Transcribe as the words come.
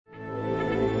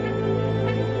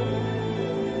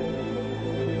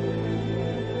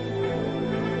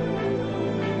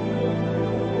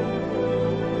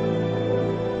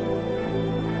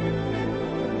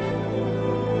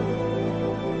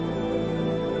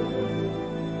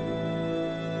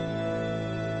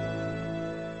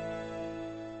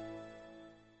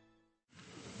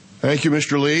Thank you,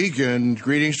 Mr. League, and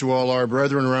greetings to all our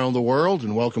brethren around the world,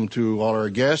 and welcome to all our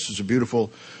guests. It's a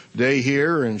beautiful day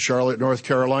here in Charlotte, North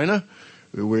Carolina.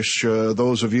 We wish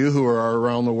those of you who are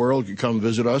around the world could come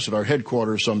visit us at our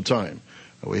headquarters sometime.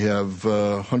 We have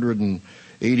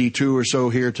 182 or so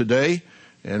here today,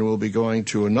 and we'll be going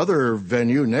to another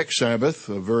venue next Sabbath,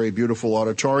 a very beautiful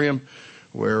auditorium,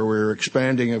 where we're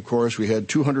expanding. Of course, we had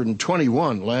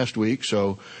 221 last week,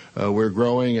 so we're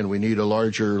growing and we need a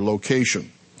larger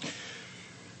location.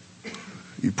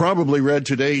 You probably read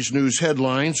today's news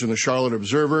headlines in the Charlotte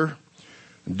Observer.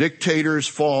 Dictator's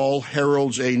fall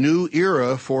heralds a new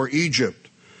era for Egypt.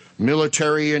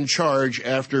 Military in charge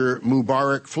after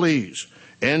Mubarak flees.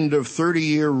 End of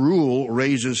 30-year rule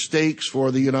raises stakes for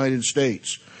the United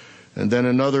States. And then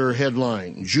another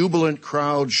headline. Jubilant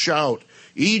crowds shout,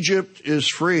 Egypt is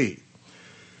free.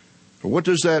 What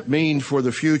does that mean for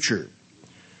the future?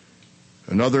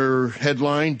 Another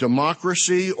headline,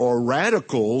 democracy or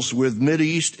radicals with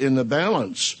Mideast in the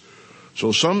balance.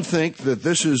 So some think that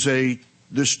this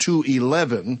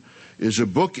 2/11 is a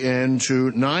bookend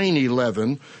to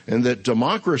 9/11 and that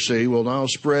democracy will now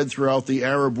spread throughout the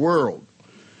Arab world.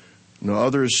 Now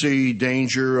others see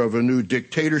danger of a new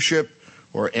dictatorship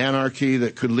or anarchy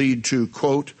that could lead to,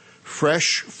 quote,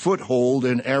 fresh foothold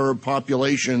in Arab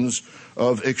populations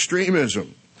of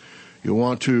extremism. You'll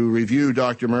want to review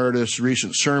Dr. Meredith's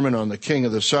recent sermon on the King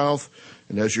of the South.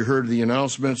 And as you heard the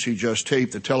announcements, he just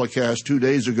taped the telecast 2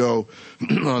 days ago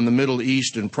on the Middle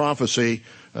East and prophecy.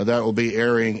 That will be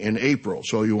airing in April.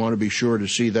 So you want to be sure to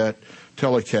see that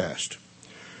telecast.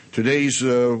 Today's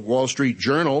Wall Street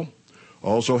Journal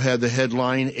also had the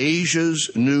headline,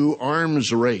 Asia's New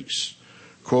Arms Race.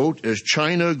 Quote, as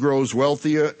China grows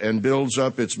wealthier and builds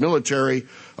up its military,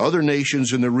 other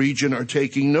nations in the region are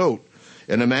taking note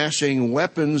and amassing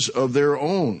weapons of their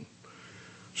own.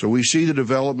 So we see the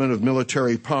development of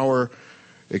military power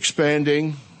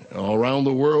expanding all around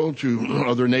the world to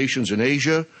other nations in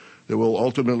Asia that will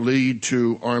ultimately lead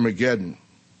to Armageddon.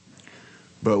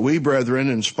 But we, brethren,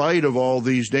 in spite of all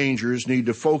these dangers, need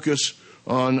to focus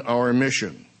on our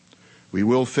mission. We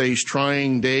will face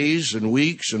trying days and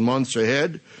weeks and months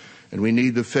ahead, and we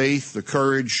need the faith, the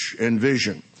courage, and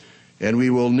vision. And we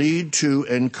will need to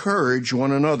encourage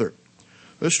one another.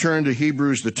 Let's turn to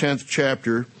Hebrews, the 10th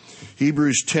chapter.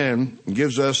 Hebrews 10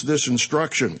 gives us this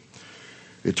instruction.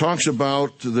 It talks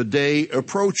about the day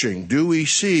approaching. Do we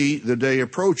see the day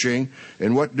approaching,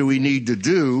 and what do we need to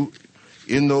do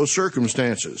in those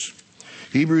circumstances?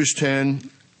 Hebrews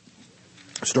 10,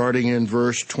 starting in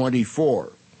verse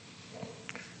 24.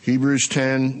 Hebrews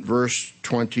 10, verse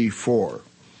 24.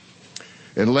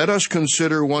 And let us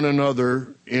consider one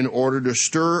another in order to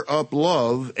stir up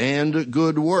love and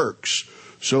good works.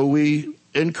 So we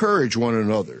encourage one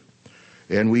another.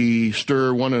 And we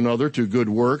stir one another to good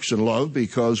works and love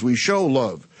because we show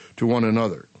love to one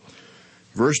another.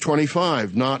 Verse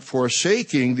 25, not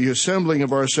forsaking the assembling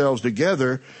of ourselves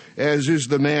together, as is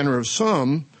the manner of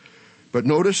some, but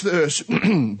notice this,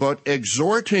 but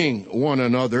exhorting one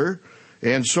another,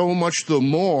 and so much the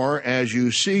more as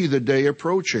you see the day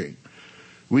approaching.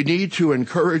 We need to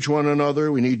encourage one another.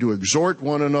 We need to exhort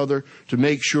one another to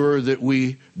make sure that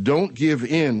we don't give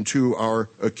in to our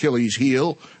Achilles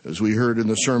heel, as we heard in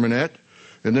the sermonette,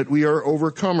 and that we are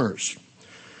overcomers.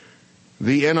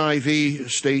 The NIV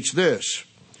states this,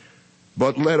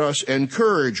 but let us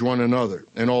encourage one another,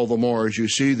 and all the more as you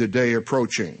see the day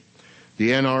approaching.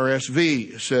 The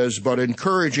NRSV says, but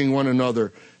encouraging one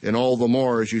another, and all the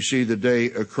more as you see the day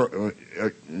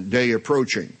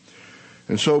approaching.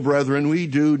 And so, brethren, we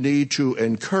do need to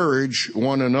encourage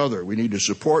one another. We need to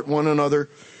support one another,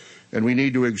 and we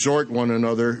need to exhort one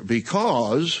another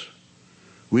because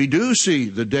we do see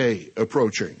the day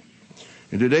approaching.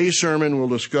 In today's sermon, we'll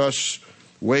discuss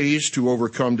ways to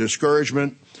overcome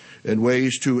discouragement and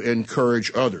ways to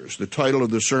encourage others. The title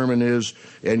of the sermon is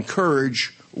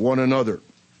Encourage One Another.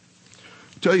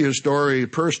 I'll tell you a story, a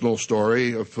personal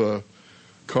story of a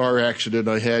car accident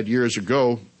I had years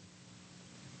ago.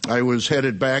 I was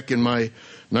headed back in my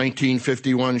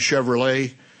 1951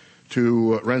 Chevrolet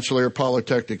to Rensselaer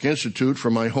Polytechnic Institute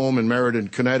from my home in Meriden,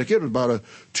 Connecticut. It was about a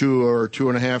 2 or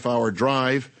 2.5 hour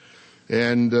drive.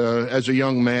 And as a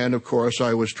young man, of course,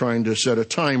 I was trying to set a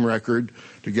time record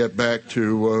to get back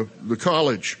to the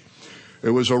college.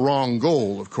 It was a wrong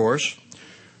goal, of course.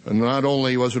 And not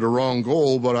only was it a wrong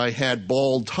goal, but I had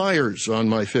bald tires on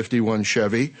my 51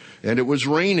 Chevy, and it was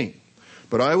raining.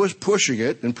 But I was pushing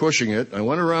it and pushing it. I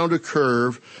went around a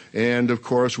curve, and of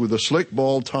course, with the slick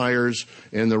bald tires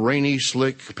and the rainy,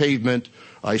 slick pavement,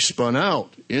 I spun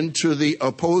out into the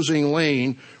opposing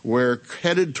lane where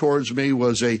headed towards me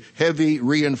was a heavy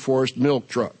reinforced milk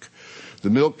truck. The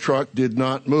milk truck did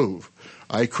not move.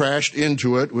 I crashed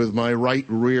into it with my right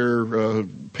rear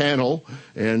panel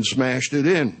and smashed it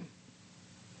in.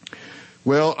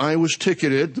 Well, I was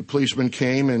ticketed. The policeman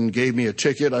came and gave me a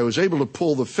ticket. I was able to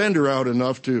pull the fender out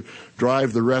enough to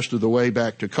drive the rest of the way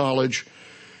back to college.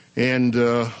 And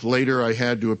later I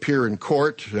had to appear in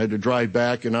court. I had to drive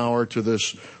back an hour to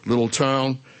this little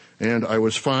town, and I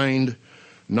was fined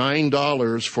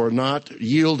 $9 for not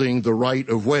yielding the right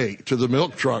of way to the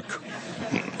milk truck.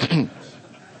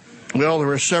 Well, there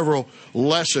were several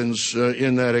lessons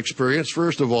in that experience.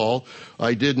 First of all,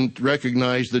 I didn't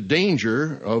recognize the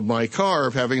danger of my car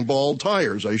of having bald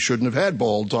tires. I shouldn't have had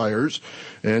bald tires.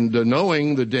 And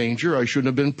knowing the danger, I shouldn't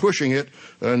have been pushing it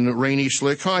on rainy,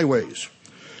 slick highways.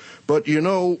 But, you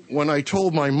know, when I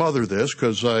told my mother this,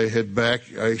 because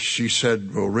she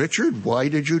said, well, Richard, why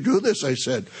did you do this? I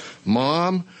said,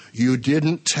 Mom, you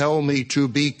didn't tell me to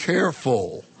be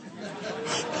careful.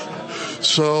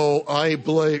 So I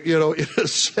blame, in a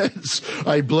sense,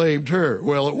 I blamed her.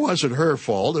 Well, it wasn't her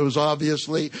fault. It was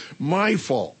obviously my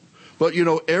fault. But,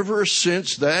 ever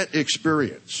since that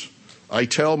experience, I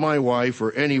tell my wife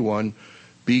or anyone,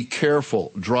 be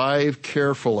careful, drive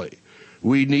carefully.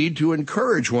 We need to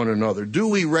encourage one another. Do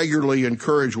we regularly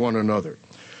encourage one another?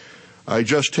 I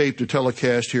just taped a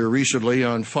telecast here recently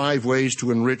on 5 ways to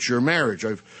enrich your marriage.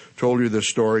 I've told you this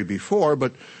story before,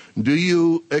 but do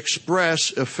you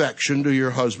express affection to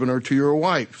your husband or to your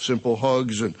wife? Simple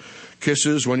hugs and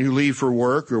kisses when you leave for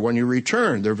work or when you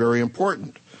return. They're very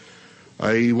important.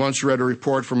 I once read a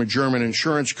report from a German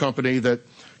insurance company that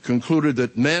concluded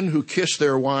that men who kiss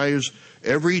their wives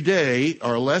every day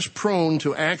are less prone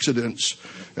to accidents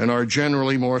and are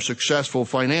generally more successful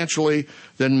financially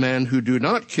than men who do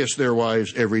not kiss their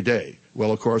wives every day.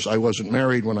 Well, of course, I wasn't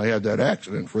married when I had that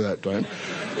accident for that time.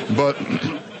 But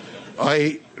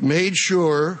I made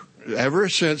sure, ever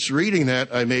since reading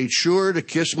that, I made sure to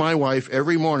kiss my wife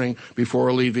every morning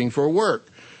before leaving for work.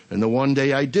 And the one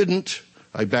day I didn't,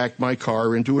 I backed my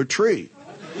car into a tree.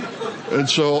 And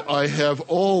so I have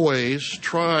always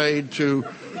tried to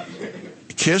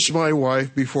kiss my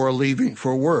wife before leaving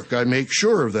for work. I make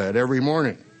sure of that every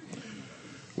morning.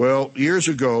 Well, years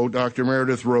ago, Dr.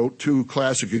 Meredith wrote 2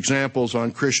 classic examples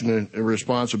on Christian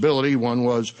responsibility. One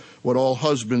was what all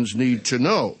husbands need to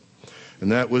know.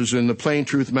 And that was in the Plain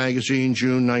Truth magazine,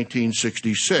 June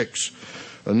 1966.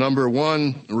 Number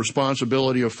 1,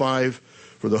 responsibility of 5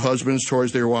 for the husbands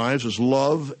towards their wives is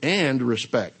love and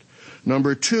respect.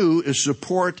 Number 2 is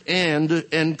support and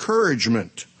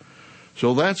encouragement.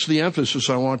 So that's the emphasis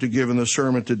I want to give in the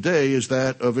sermon today, is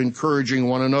that of encouraging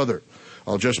one another.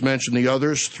 I'll just mention the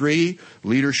others. 3,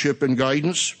 leadership and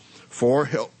guidance. 4,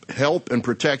 help and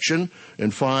protection.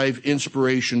 And 5,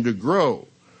 inspiration to grow.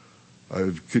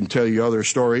 I can tell you other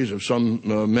stories of some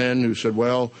men who said,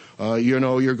 well,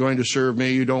 you're going to serve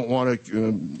me. You don't want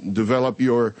to develop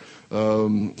your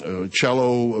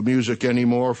cello music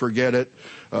anymore. Forget it.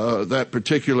 That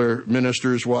particular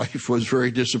minister's wife was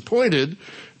very disappointed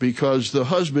because the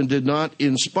husband did not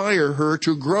inspire her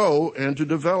to grow and to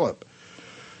develop.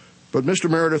 But Mr.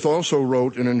 Meredith also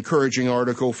wrote an encouraging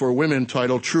article for women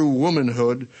titled True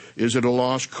Womanhood, Is It a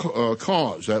Lost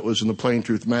Cause? That was in the Plain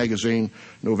Truth magazine,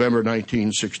 November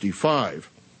 1965.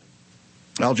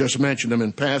 I'll just mention them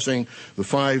in passing. The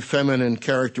 5 feminine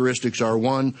characteristics are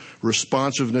 1,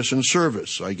 responsiveness and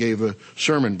service. I gave a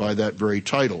sermon by that very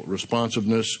title,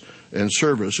 responsiveness and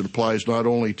service. It applies not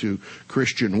only to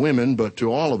Christian women, but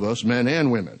to all of us, men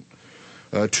and women.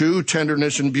 2,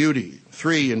 tenderness and beauty.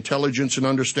 3, intelligence and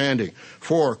understanding.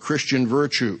 4, Christian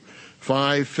virtue.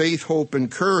 5, faith, hope, and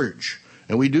courage.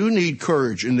 And we do need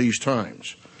courage in these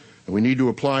times. And we need to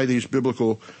apply these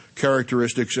biblical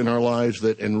characteristics in our lives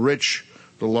that enrich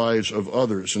the lives of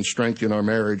others and strengthen our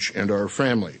marriage and our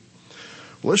family.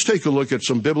 Let's take a look at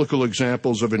some biblical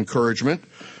examples of encouragement.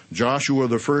 Joshua,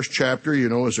 the 1st chapter,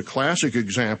 is a classic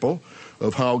example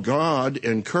of how God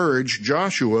encouraged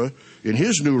Joshua in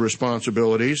his new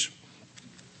responsibilities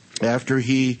after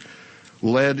he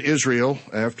led Israel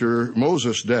after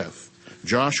Moses' death.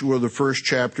 Joshua, the 1st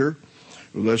chapter,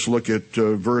 let's look at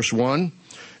verse 1.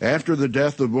 After the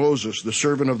death of Moses, the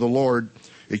servant of the Lord,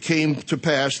 it came to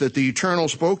pass that the Eternal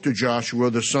spoke to Joshua,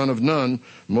 the son of Nun,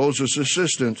 Moses'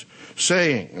 assistant,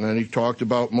 saying, and then he talked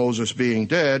about Moses being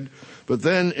dead, but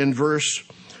then in verse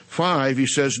 5, he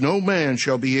says, no man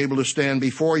shall be able to stand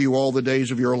before you all the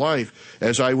days of your life.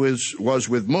 As I was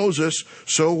with Moses,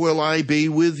 so will I be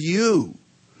with you.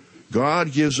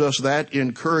 God gives us that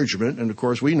encouragement. And of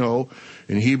course, we know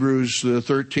in Hebrews, the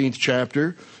 13th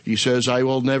chapter, he says, I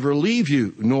will never leave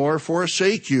you nor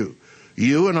forsake you.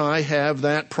 You and I have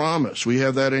that promise. We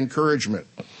have that encouragement.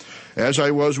 As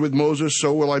I was with Moses,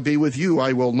 so will I be with you.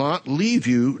 I will not leave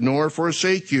you nor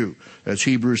forsake you. That's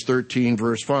Hebrews 13,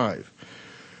 verse 5.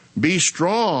 Be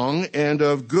strong and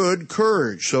of good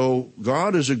courage. So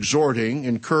God is exhorting,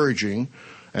 encouraging,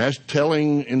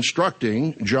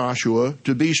 instructing Joshua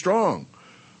to be strong.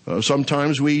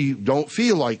 Sometimes we don't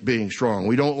feel like being strong.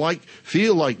 We don't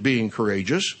feel like being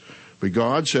courageous. But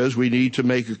God says we need to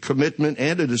make a commitment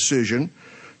and a decision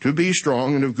to be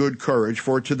strong and of good courage.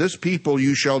 For to this people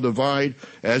you shall divide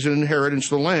as an inheritance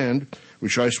the land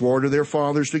which I swore to their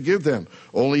fathers to give them.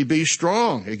 Only be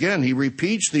strong. Again, he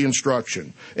repeats the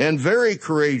instruction. And very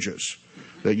courageous,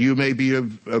 that you may be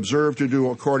observed to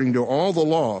do according to all the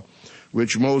law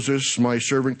which Moses, my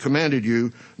servant, commanded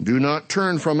you. Do not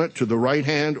turn from it to the right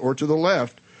hand or to the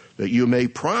left, that you may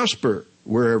prosper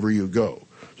wherever you go.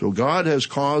 So God has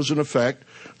cause and effect.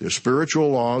 There's spiritual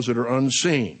laws that are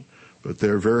unseen, but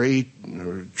they're very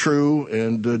true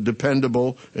and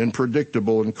dependable and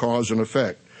predictable in cause and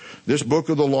effect. This book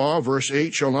of the law, verse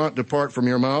 8, shall not depart from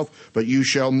your mouth, but you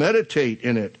shall meditate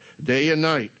in it day and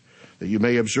night, that you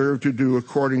may observe to do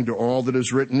according to all that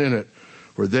is written in it.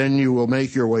 For then you will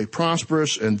make your way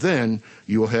prosperous, and then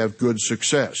you will have good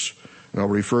success. And I'll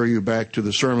refer you back to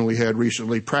the sermon we had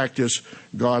recently, practice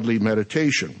godly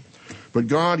meditation. But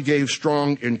God gave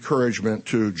strong encouragement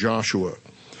to Joshua.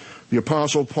 The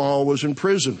Apostle Paul was in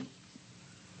prison,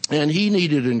 and he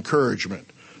needed encouragement.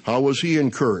 How was he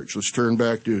encouraged? Let's turn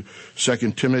back to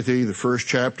 2 Timothy, the first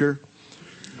chapter.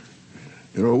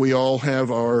 You know, we all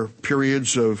have our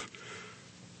periods of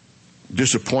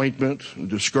disappointment,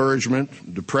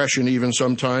 discouragement, depression even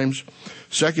sometimes.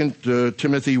 2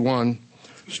 Timothy 1,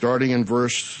 starting in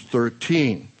verse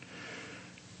 13.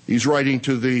 He's writing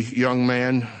to the young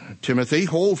man, Timothy,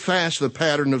 hold fast the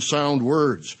pattern of sound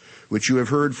words which you have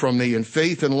heard from me in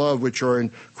faith and love which are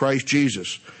in Christ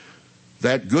Jesus.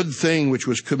 That good thing which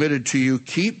was committed to you,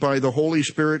 keep by the Holy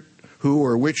Spirit who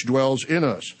or which dwells in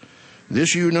us.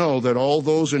 This you know, that all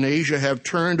those in Asia have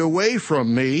turned away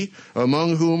from me,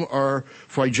 among whom are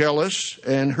Phygellus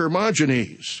and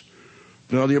Hermogenes.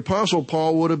 Now the Apostle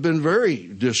Paul would have been very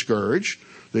discouraged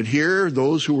that here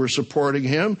those who were supporting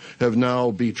him have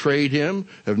now betrayed him,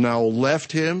 have now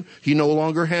left him. He no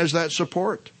longer has that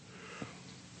support.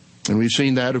 And we've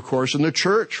seen that, of course, in the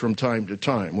church from time to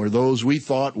time, where those we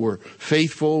thought were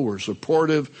faithful, were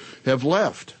supportive, have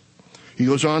left. He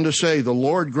goes on to say, the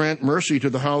Lord grant mercy to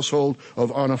the household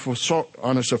of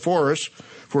Onesiphorus,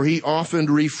 for he often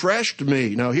refreshed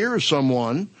me. Now here is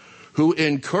someone who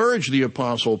encouraged the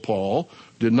Apostle Paul,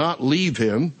 did not leave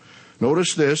him.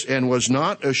 Notice this, and was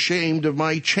not ashamed of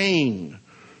my chain.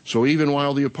 So even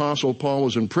while the Apostle Paul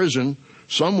was in prison,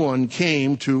 someone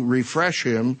came to refresh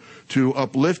him, to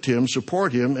uplift him,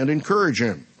 support him, and encourage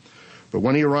him. But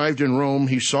when he arrived in Rome,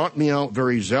 he sought me out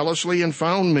very zealously and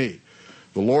found me.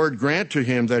 The Lord grant to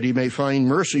him that he may find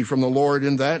mercy from the Lord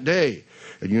in that day.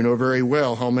 And you know very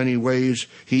well how many ways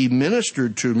he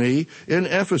ministered to me in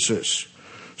Ephesus.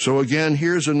 So again,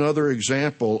 here's another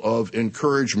example of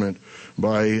encouragement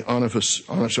by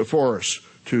Onesiphorus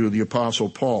to the Apostle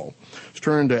Paul. Let's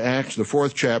turn to Acts, the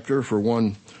 4th chapter, for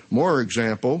one more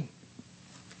example,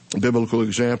 a biblical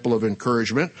example of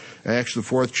encouragement. Acts, the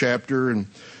 4th chapter, and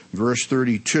verse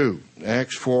 32.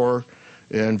 Acts 4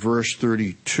 and verse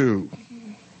 32.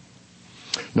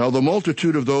 Now the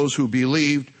multitude of those who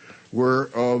believed were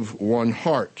of one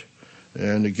heart.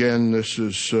 And again, this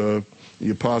is the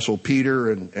Apostle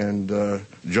Peter and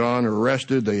John are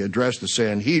arrested. They address the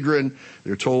Sanhedrin.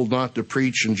 They're told not to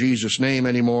preach in Jesus' name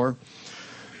anymore.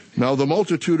 Now the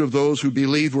multitude of those who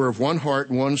believed were of one heart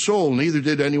and one soul. Neither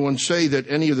did anyone say that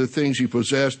any of the things he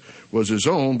possessed was his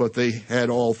own, but they had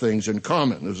all things in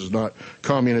common. This is not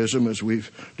communism as we've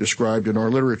described in our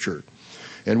literature.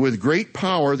 And with great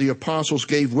power the apostles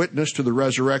gave witness to the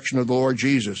resurrection of the Lord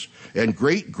Jesus, and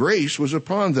great grace was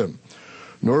upon them.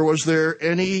 Nor was there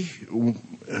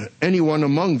anyone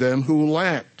among them who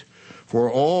lacked. For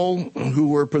all who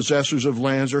were possessors of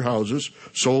lands or houses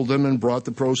sold them and brought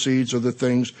the proceeds of the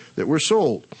things that were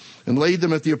sold, and laid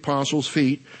them at the apostles'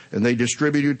 feet, and they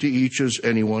distributed to each as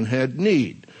anyone had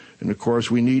need. And of course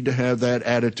we need to have that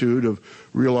attitude of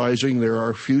realizing there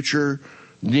are future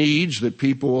needs that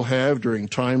people will have during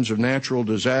times of natural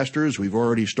disasters. We've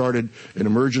already started an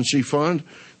emergency fund,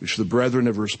 which the brethren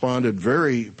have responded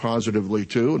very positively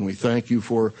to, and we thank you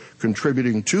for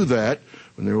contributing to that.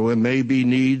 And there may be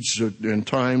needs in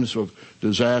times of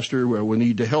disaster where we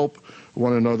need to help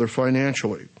one another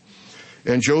financially.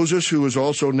 And Joseph, who was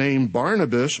also named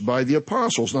Barnabas by the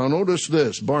apostles. Now notice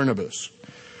this, Barnabas,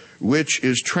 which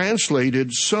is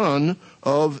translated son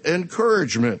of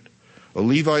encouragement. a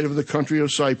Levite of the country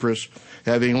of Cyprus,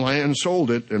 having land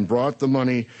sold it and brought the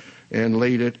money and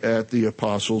laid it at the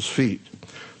apostles' feet.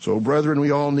 So, brethren,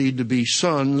 we all need to be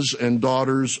sons and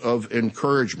daughters of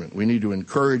encouragement. We need to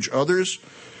encourage others,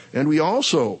 and we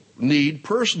also need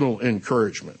personal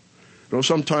encouragement. You know,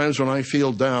 sometimes when I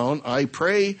feel down, I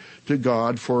pray to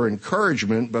God for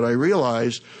encouragement, but I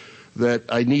realize that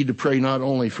I need to pray not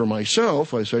only for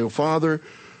myself. I say, "Oh, Father,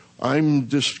 I'm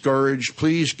discouraged.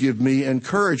 Please give me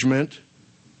encouragement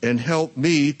and help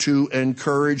me to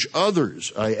encourage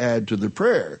others." I add to the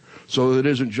prayer, so it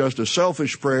isn't just a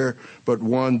selfish prayer, but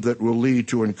one that will lead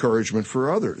to encouragement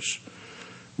for others.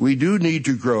 We do need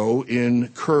to grow in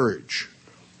courage.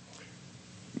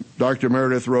 Dr.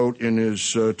 Meredith wrote in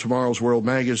his Tomorrow's World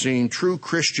magazine, "True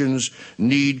Christians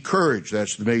need courage."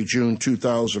 That's the May-June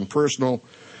 2000 personal.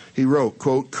 He wrote,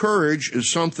 quote, "Courage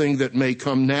is something that may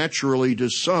come naturally to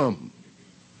some,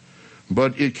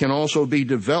 but it can also be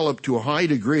developed to a high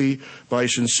degree by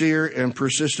sincere and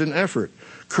persistent effort.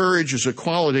 Courage is a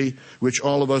quality which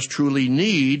all of us truly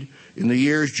need in the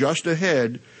years just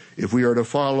ahead if we are to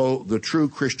follow the true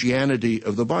Christianity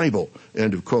of the Bible,"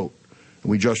 end of quote.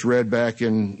 We just read back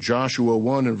in Joshua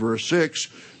 1 and verse 6,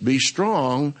 "Be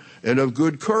strong and of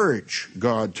good courage,"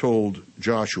 God told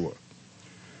Joshua.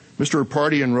 Mr.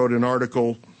 Pardian wrote an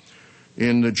article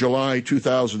in the July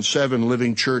 2007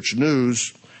 Living Church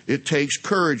News, "It takes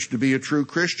courage to be a true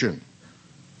Christian."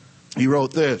 He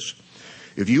wrote this,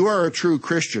 "If you are a true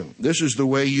Christian, this is the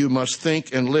way you must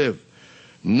think and live.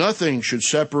 Nothing should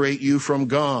separate you from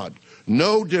God.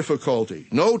 No difficulty,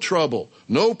 no trouble,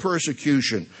 no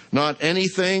persecution, not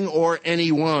anything or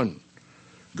anyone.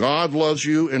 God loves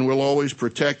you and will always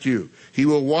protect you. He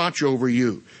will watch over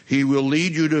you. He will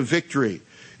lead you to victory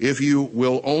if you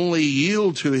will only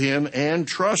yield to him and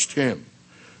trust him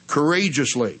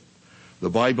courageously." The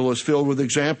Bible is filled with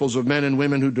examples of men and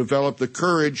women who developed the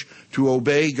courage to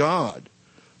obey God.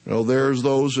 You know, there's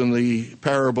those in the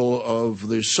parable of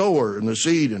the sower and the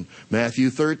seed in Matthew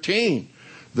 13,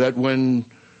 that when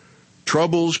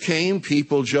troubles came,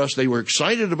 people they were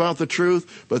excited about the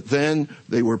truth, but then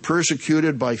they were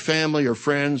persecuted by family or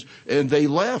friends, and they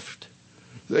left.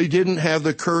 They didn't have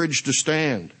the courage to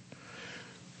stand.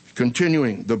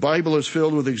 Continuing, the Bible is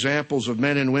filled with examples of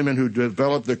men and women who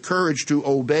developed the courage to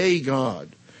obey God.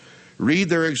 Read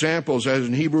their examples as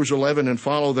in Hebrews 11 and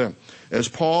follow them. As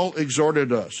Paul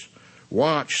exhorted us,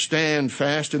 "Watch, stand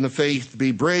fast in the faith,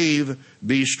 be brave,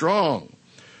 be strong.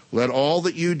 Let all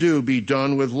that you do be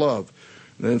done with love."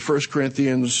 Then 1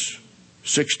 Corinthians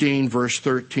 16, verse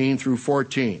 13 through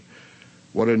 14.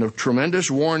 What a tremendous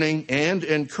warning and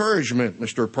encouragement,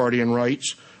 Mr. Pardian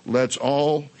writes. Let's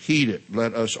all heed it.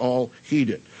 Let us all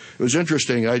heed it. It was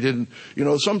interesting.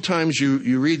 Sometimes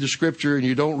you read the scripture and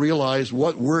you don't realize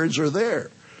what words are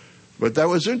there. But that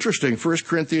was interesting. 1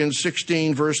 Corinthians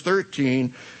 16, verse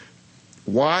 13.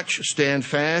 "Watch, stand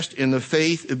fast in the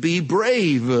faith, be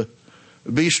brave,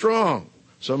 be strong."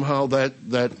 Somehow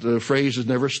that phrase has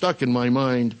never stuck in my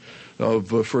mind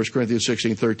of 1 Corinthians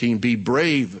 16, 13. Be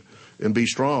brave and be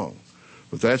strong.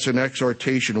 But that's an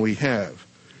exhortation we have.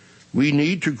 We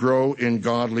need to grow in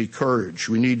godly courage.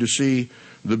 We need to see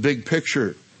the big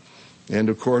picture. And,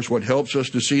 of course, what helps us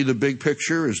to see the big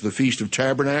picture is the Feast of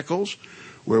Tabernacles,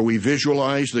 where we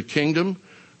visualize the kingdom.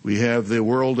 We have the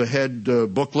World Ahead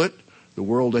booklet, The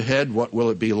World Ahead, What Will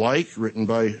It Be Like, written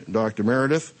by Dr.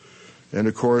 Meredith. And,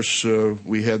 of course,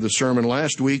 we had the sermon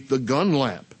last week, The Gun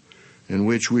Lap, in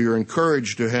which we are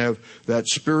encouraged to have that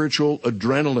spiritual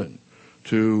adrenaline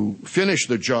to finish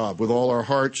the job with all our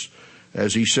hearts,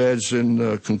 as he says in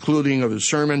the concluding of his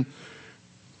sermon,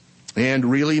 and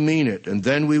really mean it. And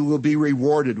then we will be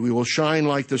rewarded. We will shine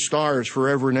like the stars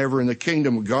forever and ever in the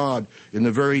kingdom of God, in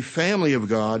the very family of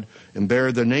God, and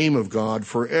bear the name of God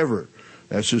forever.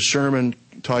 That's his sermon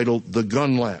titled The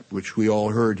Gun Lap, which we all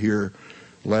heard here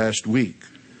last week.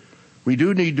 We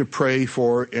do need to pray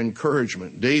for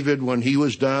encouragement. David, when he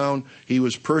was down, he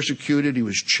was persecuted, he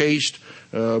was chased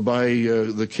by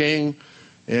the king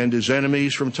and his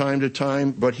enemies from time to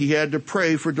time, but he had to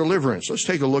pray for deliverance. Let's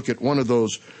take a look at one of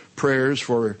those prayers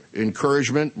for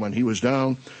encouragement when he was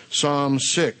down. Psalm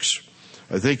 6.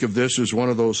 I think of this as one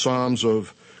of those psalms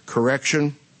of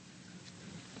correction,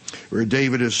 where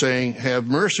David is saying, "Have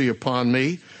mercy upon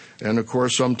me." And of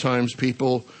course, sometimes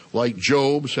people like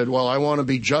Job said, "Well, I want to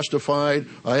be justified.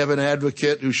 I have an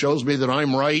advocate who shows me that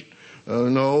I'm right."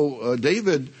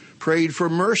 David prayed for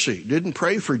mercy, didn't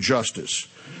pray for justice.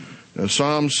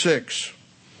 Psalm 6.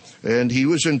 And he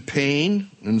was in pain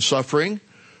and suffering.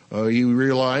 He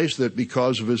realized that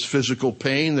because of his physical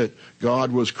pain that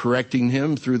God was correcting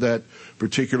him through that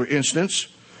particular instance.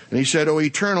 And he said, O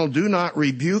Eternal, do not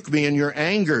rebuke me in your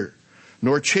anger,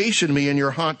 nor chasten me in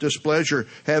your hot displeasure.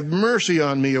 Have mercy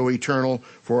on me, O Eternal,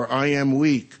 for I am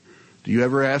weak. Do you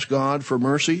ever ask God for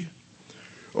mercy?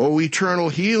 O Eternal,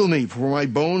 heal me, for my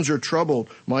bones are troubled.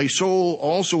 My soul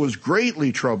also is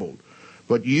greatly troubled.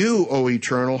 But you, O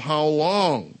Eternal, how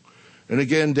long? And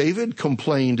again, David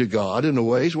complained to God in a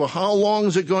way. Well, how long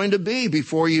is it going to be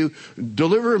before you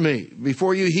deliver me,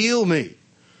 before you heal me?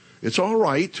 It's all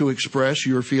right to express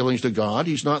your feelings to God.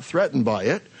 He's not threatened by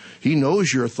it. He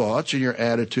knows your thoughts and your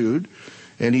attitude,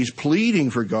 and he's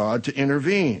pleading for God to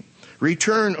intervene.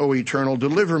 Return, O Eternal,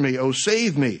 deliver me, O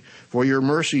save me, for your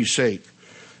mercy's sake.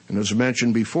 And as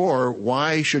mentioned before,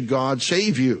 why should God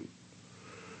save you?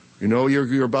 You know,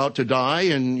 you're about to die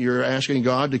and you're asking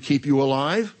God to keep you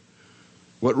alive.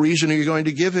 What reason are you going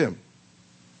to give him?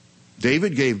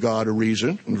 David gave God a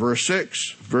reason in verse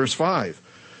 5.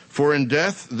 For in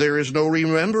death there is no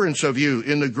remembrance of you.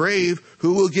 In the grave,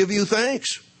 who will give you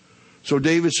thanks? So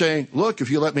David's saying, look, if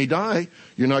you let me die,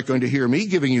 you're not going to hear me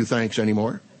giving you thanks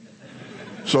anymore.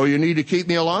 So you need to keep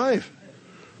me alive.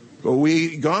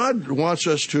 God wants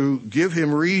us to give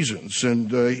him reasons,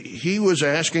 and he was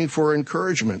asking for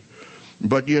encouragement.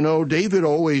 But, you know, David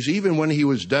always, even when he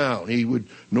was down, he would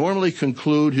normally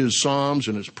conclude his psalms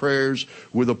and his prayers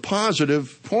with a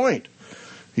positive point.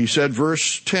 He said,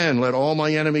 verse 10, let all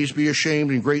my enemies be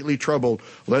ashamed and greatly troubled.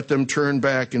 Let them turn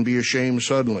back and be ashamed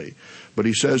suddenly. But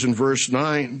he says in verse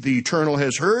 9, the Eternal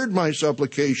has heard my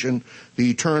supplication.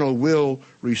 The Eternal will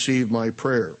receive my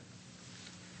prayer.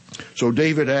 So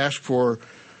David asked for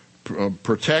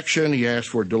protection. He asked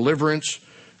for deliverance.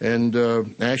 And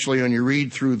actually, when you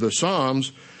read through the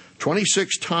Psalms,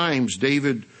 26 times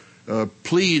David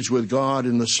pleads with God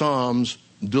in the Psalms,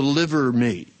 deliver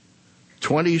me.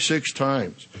 26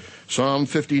 times. Psalm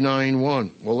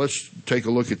 59:1. Well, let's take a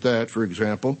look at that, for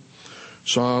example.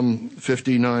 Psalm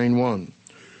 59:1.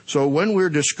 So when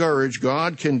we're discouraged,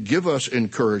 God can give us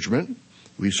encouragement.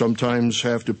 We sometimes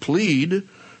have to plead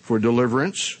for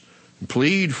deliverance,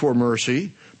 plead for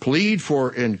mercy, plead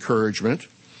for encouragement.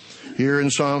 Here in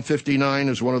Psalm 59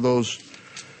 is one of those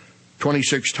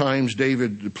 26 times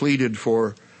David pleaded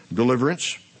for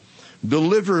deliverance.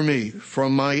 Deliver me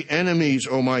from my enemies,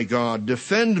 O my God.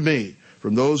 Defend me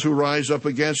from those who rise up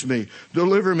against me.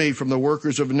 Deliver me from the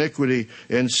workers of iniquity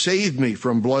and save me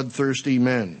from bloodthirsty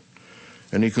men.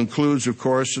 And he concludes, of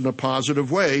course, in a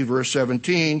positive way, verse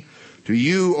 17, to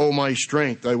you, O my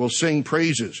strength, I will sing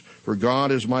praises, for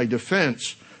God is my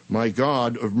defense, my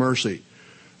God of mercy.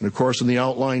 And of course, in the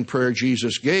outline prayer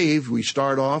Jesus gave, we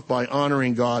start off by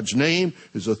honoring God's name,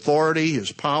 his authority,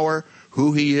 his power,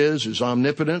 who he is, his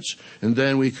omnipotence, and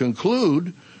then we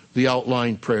conclude the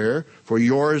outline prayer, for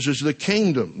yours is the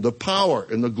kingdom, the power,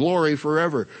 and the glory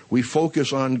forever. We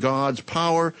focus on God's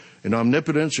power and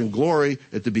omnipotence and glory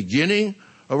at the beginning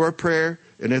of our prayer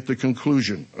and at the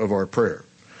conclusion of our prayer.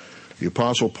 The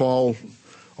Apostle Paul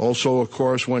also, of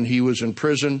course, when he was in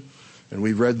prison, and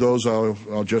we've read those,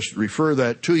 I'll just refer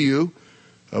that to you.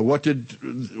 What did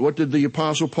the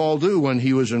Apostle Paul do when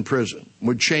he was in prison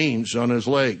with chains on his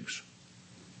legs?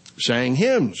 Sang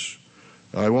hymns.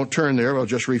 I won't turn there. I'll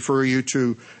just refer you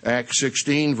to Acts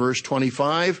 16, verse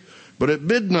 25. But at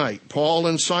midnight, Paul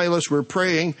and Silas were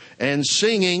praying and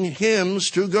singing hymns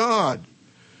to God,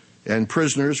 and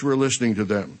prisoners were listening to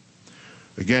them.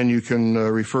 Again, you can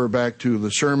refer back to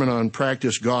the sermon on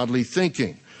practice godly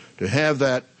thinking, to have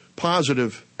that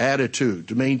positive attitude,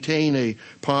 to maintain a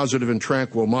positive and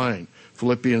tranquil mind.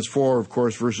 Philippians 4, of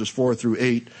course, verses 4 through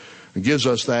 8, gives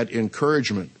us that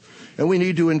encouragement. And we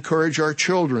need to encourage our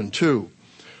children, too.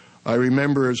 I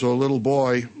remember as a little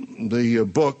boy, the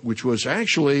book, which was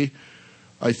actually,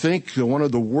 I think, one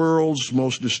of the world's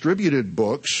most distributed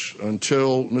books,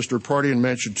 until Mr. Pardian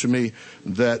mentioned to me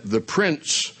that The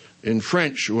Prince in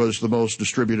French was the most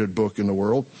distributed book in the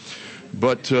world.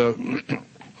 But the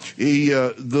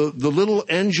Little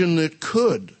Engine That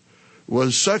Could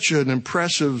was such an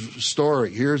impressive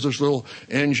story. Here's this little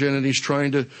engine, and he's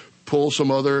trying to pull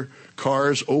some other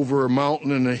cars over a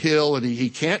mountain and a hill, and he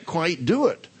can't quite do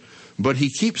it. But he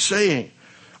keeps saying,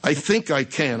 I think I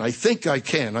can, I think I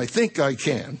can, I think I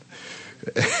can.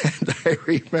 And I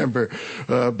remember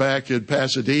back in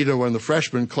Pasadena when the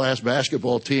freshman class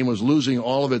basketball team was losing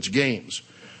all of its games.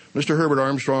 Mr. Herbert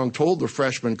Armstrong told the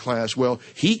freshman class, well,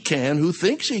 he can who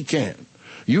thinks he can.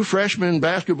 You freshman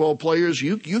basketball players,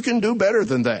 you can do better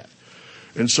than that.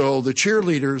 And so the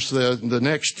cheerleaders, the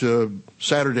next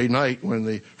Saturday night when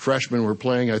the freshmen were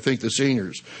playing, I think the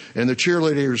seniors, and the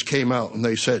cheerleaders came out and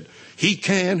they said, he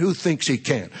can who thinks he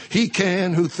can. He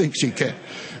can who thinks he can.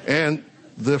 And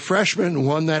the freshmen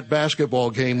won that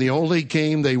basketball game, the only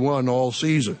game they won all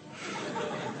season.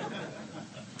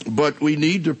 But we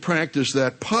need to practice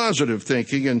that positive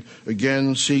thinking and,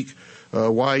 again, seek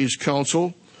wise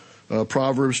counsel.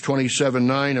 Proverbs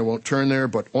 27:9, I won't turn there,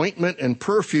 but ointment and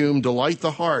perfume delight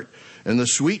the heart, and the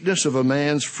sweetness of a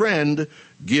man's friend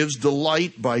gives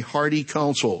delight by hearty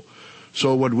counsel.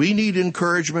 So when we need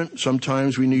encouragement,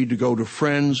 sometimes we need to go to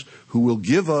friends who will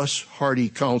give us hearty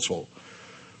counsel.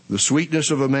 The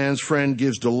sweetness of a man's friend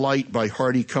gives delight by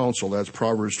hearty counsel. That's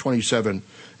Proverbs 27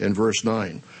 and verse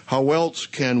 9. How else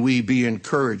can we be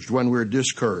encouraged when we're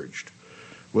discouraged?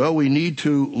 Well, we need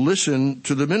to listen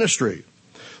to the ministry.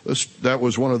 That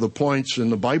was one of the points in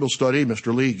the Bible study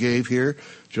Mr. Lee gave here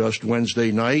just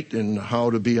Wednesday night in how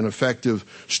to be an effective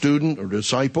student or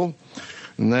disciple.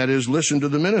 And that is listen to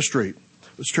the ministry.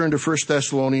 Let's turn to 1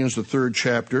 Thessalonians, the 3rd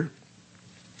chapter.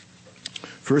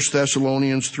 1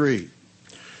 Thessalonians 3.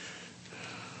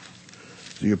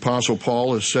 The Apostle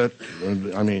Paul has set,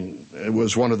 it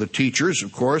was one of the teachers,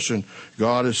 of course, and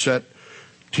God has set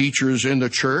teachers in the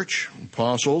church,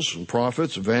 apostles and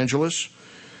prophets, evangelists.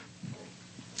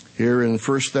 Here in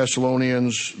 1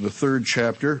 Thessalonians, the 3rd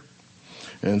chapter,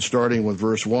 and starting with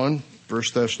verse 1, 1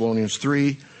 Thessalonians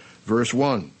 3, verse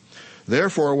 1.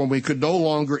 Therefore, when we could no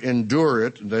longer endure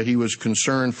it, that he was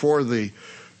concerned for the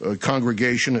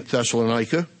congregation at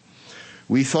Thessalonica,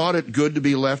 we thought it good to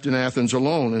be left in Athens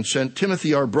alone, and sent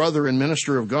Timothy, our brother and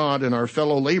minister of God, and our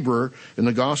fellow laborer in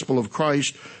the gospel of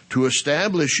Christ, to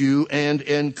establish you and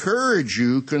encourage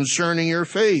you concerning your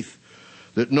faith,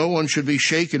 that no one should be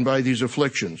shaken by these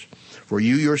afflictions. For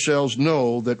you yourselves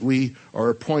know that we are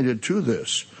appointed to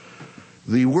this.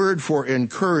 The word for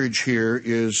encourage here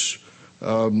is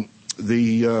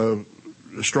the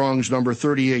Strong's number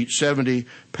 3870,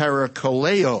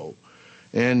 parakaleo.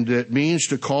 And it means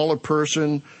to call a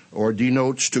person, or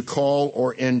denotes to call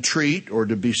or entreat or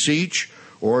to beseech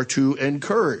or to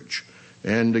encourage.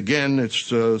 And again, it's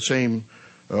the same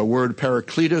word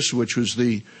parakletos, which was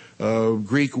the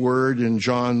Greek word in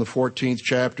John the 14th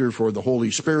chapter for the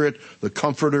Holy Spirit, the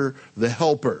Comforter, the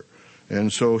Helper.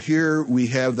 And so here we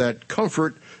have that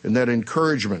comfort and that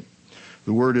encouragement.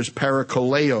 The word is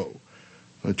parakaleo,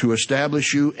 to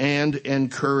establish you and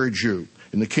encourage you.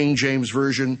 In the King James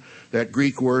Version, that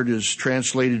Greek word is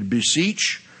translated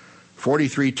beseech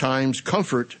 43 times,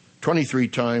 comfort 23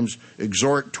 times,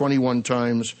 exhort 21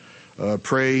 times,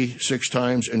 pray 6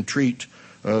 times, entreat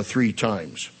 3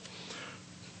 times.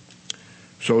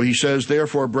 So he says,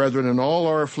 therefore, brethren, in all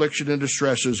our affliction and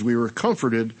distresses, we were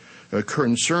comforted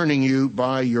concerning you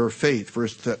by your faith. 1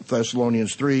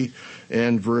 Thessalonians 3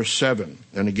 and verse 7.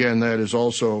 And again, that is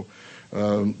also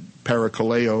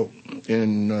parakaleo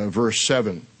in verse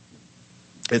 7.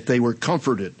 That they were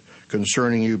comforted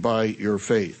concerning you by your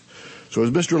faith. So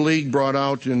as Mr. League brought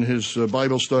out in his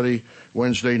Bible study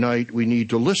Wednesday night, we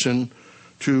need to listen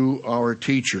to our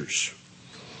teachers.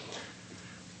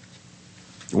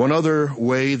 One other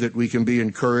way that we can be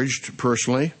encouraged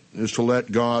personally is to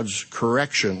let God's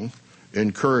correction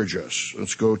encourage us.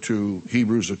 Let's go to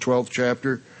Hebrews, the 12th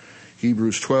chapter,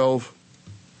 Hebrews 12.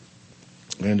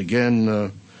 And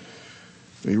again,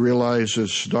 we realize,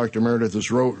 as Dr. Meredith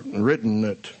has written,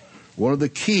 that one of the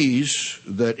keys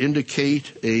that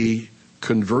indicate a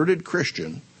converted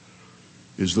Christian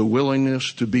is the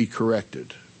willingness to be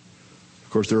corrected.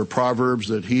 Of course, there are proverbs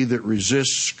that he that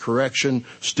resists correction,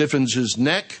 stiffens his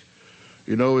neck,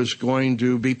 is going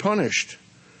to be punished.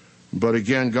 But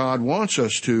again, God wants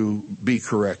us to be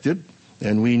corrected,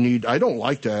 and I don't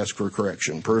like to ask for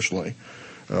correction personally.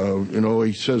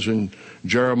 He says in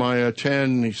Jeremiah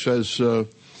 10, he says,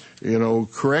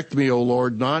 correct me, O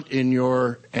Lord, not in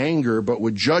your anger, but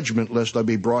with judgment, lest I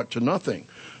be brought to nothing.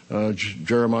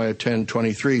 Jeremiah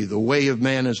 10:23, the way of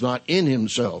man is not in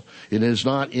himself. It is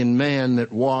not in man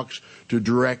that walks to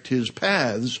direct his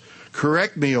paths.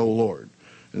 Correct me, O Lord,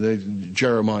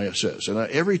 Jeremiah says. And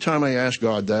every time I ask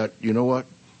God that, you know what?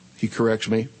 He corrects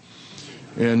me.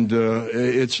 And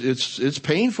it's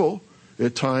painful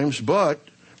at times, but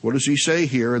what does he say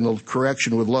here in the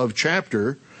Correction with Love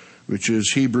chapter, which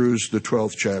is Hebrews, the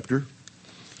 12th chapter?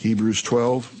 Hebrews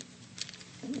 12.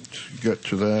 Let's get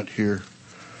to that here.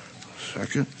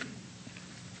 Second.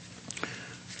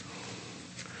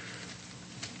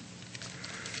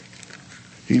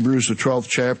 Hebrews, the 12th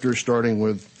chapter, starting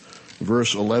with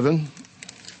verse 11.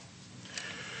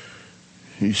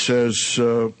 He says,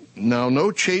 now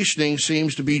no chastening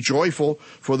seems to be joyful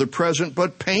for the present,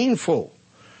 but painful.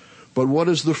 But what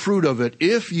is the fruit of it?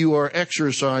 If you are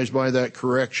exercised by that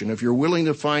correction, if you're willing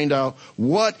to find out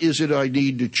what is it I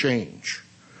need to change.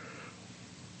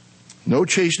 No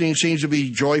chastening seems to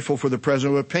be joyful for the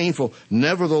present, but painful.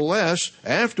 Nevertheless,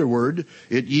 afterward,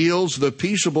 it yields the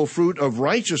peaceable fruit of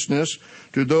righteousness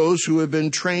to those who have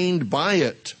been trained by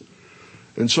it.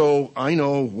 And so I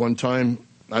know one time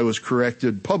I was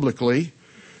corrected publicly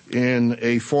in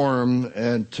a forum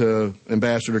at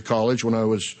Ambassador College when I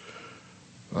was,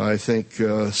 I think,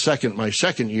 my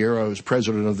second year. I was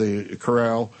president of the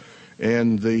chorale,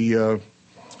 and the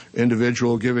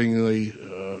individual giving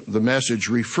the message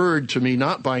referred to me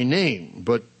not by name,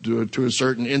 but to a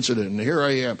certain incident. And here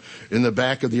I am in the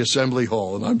back of the assembly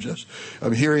hall, and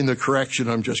I'm hearing the correction.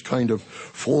 I'm just kind of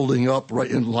folding up right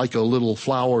in like a little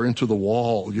flower into the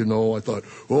wall. I thought,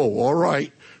 oh, all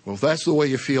right. Well, if that's the way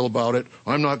you feel about it,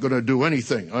 I'm not going to do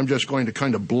anything. I'm just going to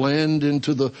kind of blend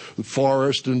into the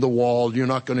forest and the wall. You're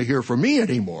not going to hear from me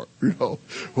anymore.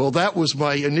 Well, that was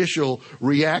my initial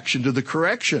reaction to the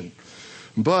correction.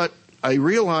 But I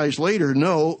realized later,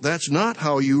 no, that's not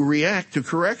how you react to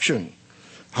correction.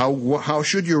 How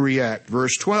should you react?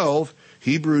 Verse 12,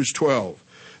 Hebrews 12.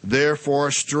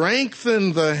 Therefore,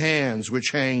 strengthen the hands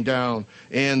which hang down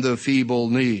and the feeble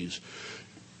knees.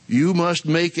 You must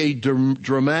make a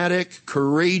dramatic,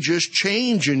 courageous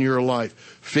change in your life.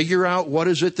 Figure out what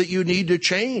is it that you need to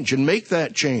change and make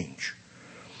that change.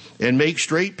 And make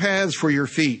straight paths for your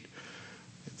feet,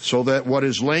 so that what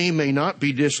is lame may not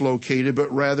be dislocated, but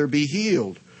rather be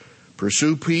healed.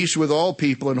 Pursue peace with all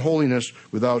people and holiness,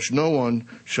 without which no one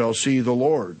shall see the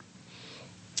Lord.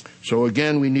 So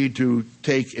again, we need to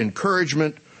take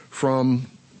encouragement from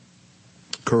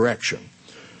correction.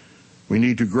 We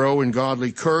need to grow in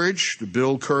godly courage, to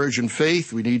build courage and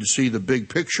faith. We need to see the big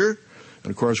picture.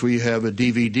 And of course, we have a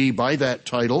DVD by that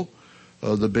title,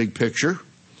 The Big Picture,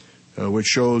 which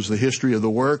shows the history of the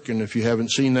work. And if you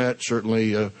haven't seen that,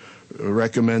 certainly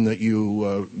recommend that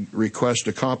you request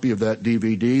a copy of that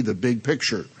DVD, The Big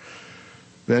Picture.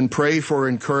 Then pray for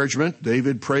encouragement.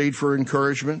 David prayed for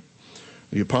encouragement.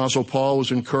 The Apostle Paul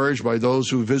was encouraged by those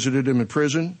who visited him in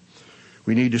prison.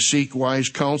 We need to seek wise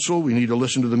counsel. We need to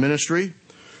listen to the ministry.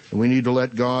 And we need to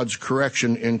let God's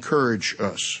correction encourage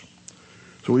us.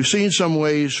 So we've seen some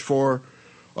ways for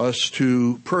us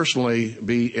to personally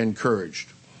be encouraged.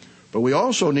 But we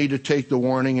also need to take the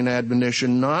warning and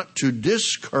admonition not to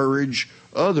discourage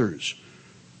others.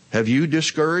 Have you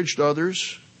discouraged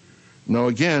others? Now,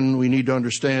 again, we need to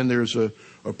understand there's a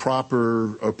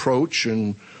proper approach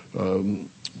and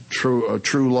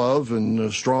true love and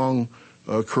a strong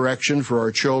correction for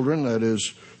our children. That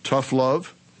is tough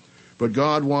love. But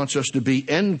God wants us to be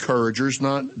encouragers,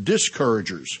 not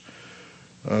discouragers.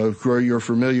 You're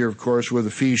familiar, of course, with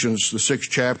Ephesians, the 6th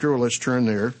chapter. Well, let's turn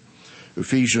there.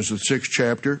 Ephesians, the 6th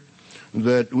chapter.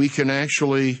 That we can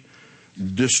actually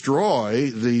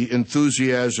destroy the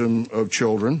enthusiasm of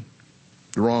children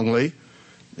wrongly.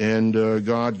 And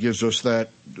God gives us that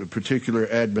particular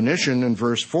admonition in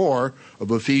verse 4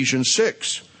 of Ephesians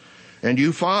 6. And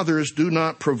you fathers, do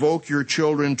not provoke your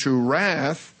children to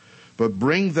wrath, but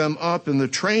bring them up in the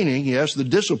training, yes, the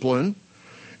discipline,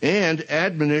 and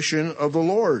admonition of the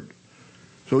Lord.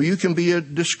 So you can be a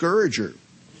discourager.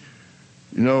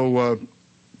 Dale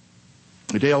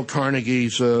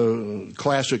Carnegie's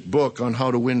classic book on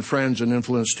how to win friends and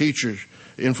influence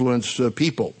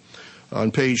people.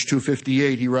 On page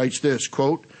 258, he writes this,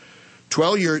 quote,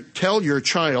 tell your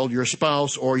child, your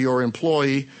spouse, or your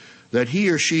employee that he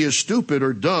or she is stupid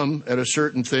or dumb at a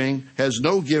certain thing, has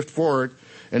no gift for it,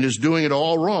 and is doing it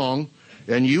all wrong,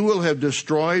 and you will have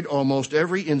destroyed almost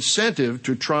every incentive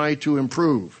to try to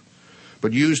improve.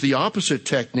 But use the opposite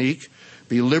technique.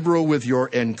 Be liberal with your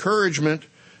encouragement.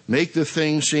 Make the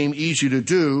thing seem easy to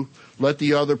do. Let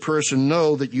the other person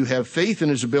know that you have faith in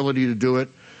his ability to do it,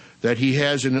 that he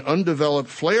has an undeveloped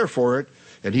flair for it,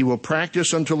 and he will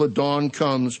practice until the dawn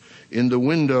comes in the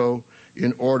window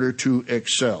in order to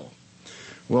excel.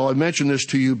 Well, I mentioned this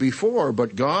to you before,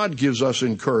 but God gives us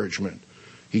encouragement.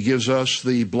 He gives us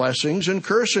the blessings and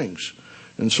cursings.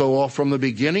 And so from the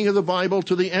beginning of the Bible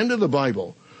to the end of the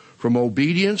Bible, from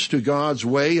obedience to God's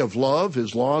way of love,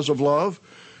 his laws of love,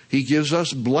 he gives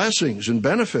us blessings and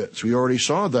benefits. We already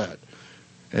saw that.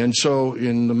 And so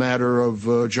in the matter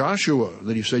of Joshua,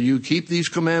 that he said, you keep these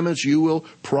commandments, you will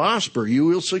prosper, you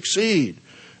will succeed.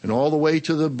 And all the way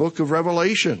to the book of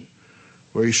Revelation,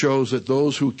 where he shows that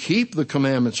those who keep the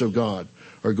commandments of God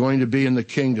are going to be in the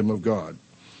kingdom of God.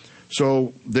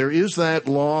 So there is that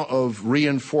law of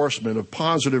reinforcement, of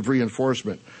positive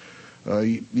reinforcement.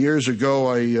 Years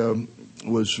ago,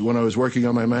 when I was working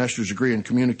on my master's degree in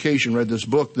communication, read this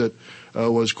book that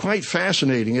was quite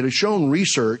fascinating. It had shown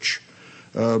research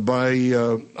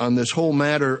on this whole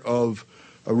matter of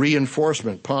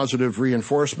reinforcement, positive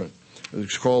reinforcement.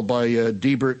 It's called by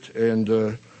Diebert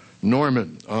and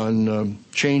Norman on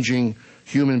changing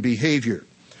human behavior.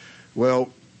 Well,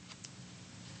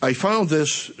 I found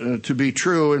this to be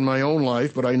true in my own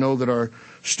life, but I know that our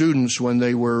students, when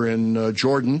they were in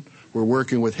Jordan, were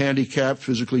working with handicapped,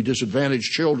 physically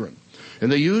disadvantaged children.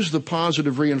 And they used the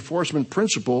positive reinforcement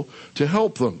principle to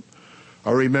help them.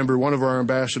 I remember one of our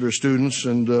ambassador students,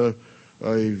 and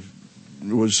I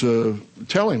was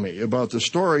telling me about the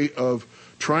story of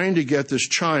trying to get this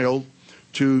child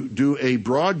to do a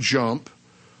broad jump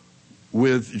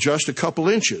with just a couple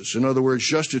inches. In other words,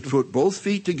 just to put both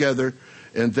feet together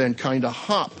and then kind of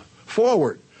hop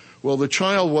forward. Well, the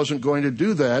child wasn't going to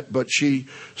do that, but she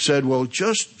said, well,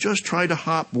 just try to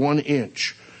hop 1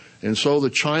 inch. And so the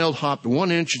child hopped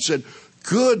 1 inch and said,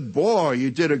 good boy,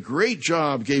 you did a great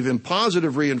job, gave him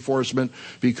positive reinforcement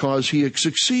because he had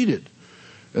succeeded.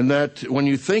 And that when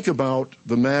you think about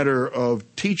the matter of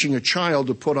teaching a child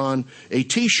to put on a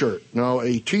T-shirt. Now,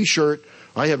 a T-shirt,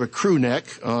 I have a crew neck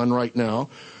on right now,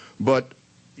 but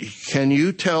can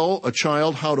you tell a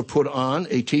child how to put on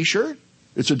a T-shirt?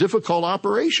 It's a difficult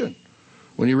operation.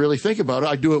 When you really think about it,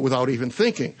 I do it without even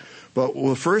thinking. But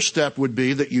the first step would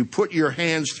be that you put your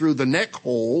hands through the neck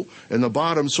hole in the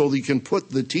bottom so that you can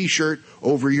put the T-shirt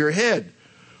over your head.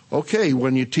 Okay,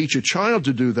 when you teach a child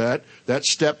to do that, that's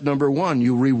step number 1.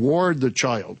 You reward the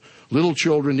child. Little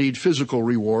children need physical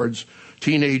rewards.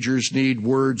 Teenagers need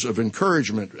words of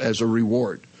encouragement as a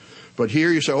reward. But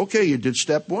here you say, okay, you did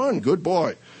step 1. Good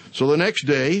boy. So the next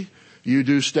day, you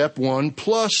do step 1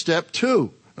 plus step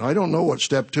 2. I don't know what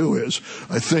step 2 is.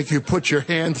 I think you put your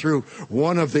hand through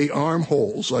one of the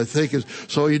armholes.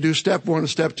 So you do step 1 and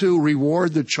step 2,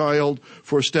 reward the child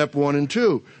for step 1 and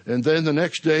 2. And then the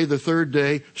next day, the third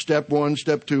day, step 1,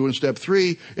 step 2, and step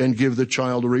 3, and give the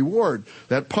child a reward.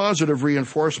 That positive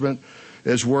reinforcement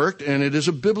has worked, and it is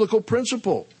a biblical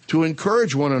principle to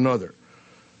encourage one another.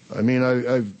 I mean,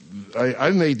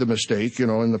 I've made the mistake,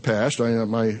 in the past.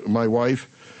 My wife,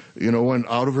 went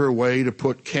out of her way to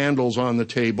put candles on the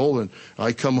table, and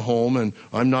I come home and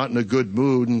I'm not in a good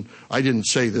mood, and I didn't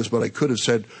say this, but I could have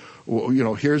said,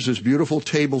 well, here's this beautiful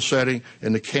table setting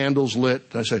and the candles lit.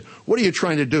 And I said, what are you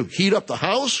trying to do? Heat up the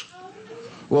house?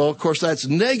 Well, of course, that's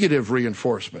negative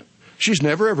reinforcement. She's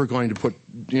never ever going to put,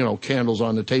 candles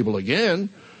on the table again.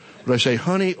 But I say,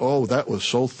 honey, that was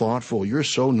so thoughtful. You're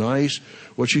so nice.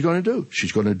 What's she going to do?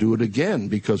 She's going to do it again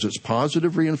because it's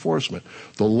positive reinforcement.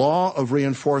 The law of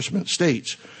reinforcement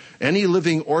states any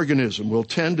living organism will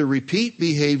tend to repeat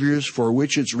behaviors for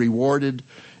which it's rewarded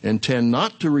and tend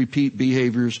not to repeat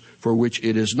behaviors for which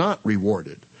it is not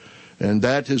rewarded. And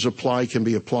that can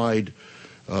be applied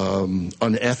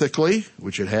unethically,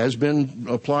 which it has been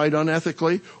applied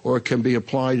unethically, or it can be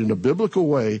applied in a biblical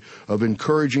way of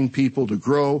encouraging people to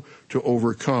grow, to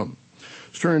overcome.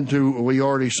 Let's turn to, we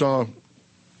already saw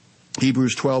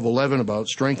Hebrews 12:11 about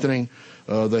strengthening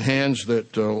the hands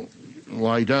that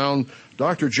lie down.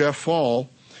 Dr. Jeff Fall,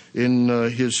 in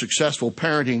his Successful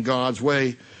Parenting God's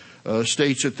Way,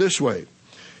 states it this way: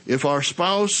 if our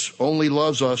spouse only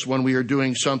loves us when we are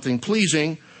doing something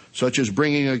pleasing, such as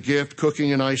bringing a gift,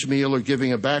 cooking a nice meal, or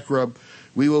giving a back rub,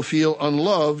 we will feel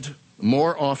unloved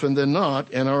more often than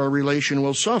not, and our relation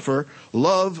will suffer.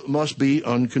 Love must be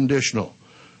unconditional.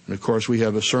 And of course, we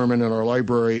have a sermon in our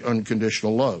library,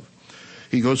 Unconditional Love.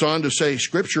 He goes on to say,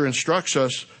 Scripture instructs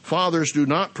us, fathers, do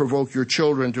not provoke your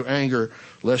children to anger,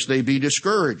 lest they be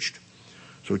discouraged.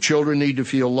 So children need to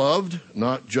feel loved,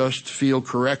 not just feel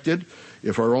corrected.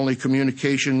 If our only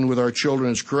communication with our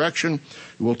children is correction,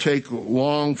 it won't take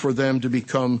long for them to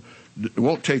become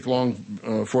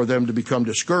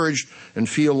discouraged and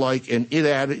feel like an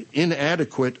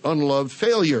inadequate, unloved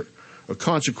failure, a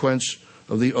consequence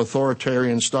of the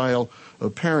authoritarian style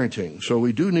of parenting. So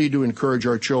we do need to encourage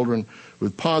our children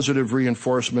with positive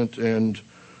reinforcement and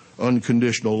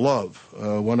unconditional love.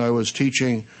 When I was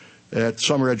teaching at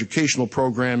summer educational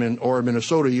program in Orem,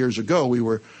 Minnesota years ago, we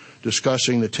were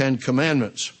discussing the 10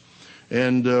 Commandments.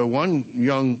 And one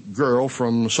young girl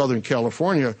from Southern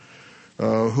California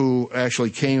who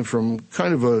actually came from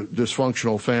kind of a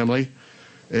dysfunctional family,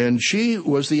 and she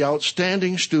was the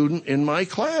outstanding student in my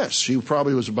class. She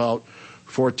probably was about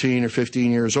 14 or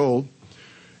 15 years old.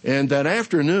 And that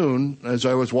afternoon, as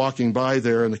I was walking by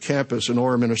there on the campus in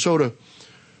Orem, Minnesota,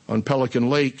 on Pelican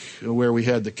Lake, where we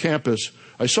had the campus,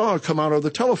 I saw her come out of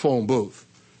the telephone booth,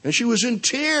 and she was in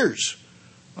tears.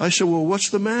 I said, well, what's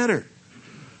the matter?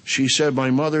 She said,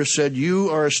 my mother said, you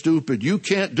are stupid. You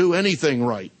can't do anything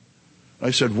right.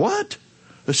 I said, what?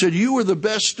 I said, you were the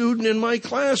best student in my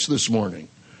class this morning.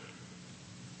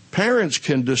 Parents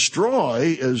can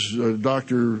destroy, as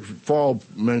Dr. Fall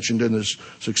mentioned in his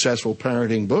Successful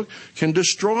Parenting book, can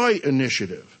destroy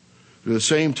initiative. At the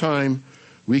same time,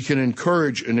 we can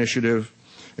encourage initiative,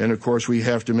 and of course we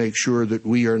have to make sure that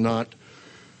we are not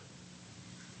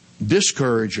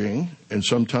discouraging, and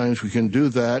sometimes we can do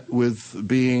that with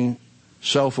being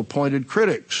self-appointed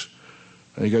critics.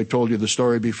 I think I told you the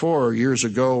story before. Years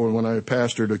ago, when I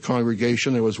pastored a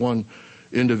congregation, there was one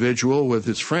individual with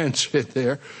his friends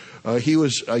there.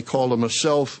 I called him a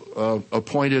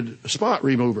self-appointed spot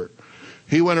remover.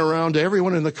 He went around to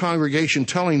everyone in the congregation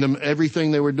telling them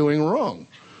everything they were doing wrong.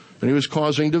 And he was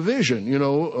causing division,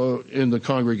 in the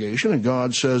congregation. And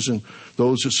God says, and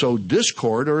those that sow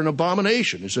discord are an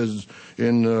abomination. He says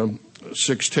in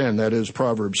 6:10, that is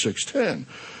Proverbs 6:10.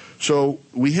 So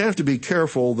we have to be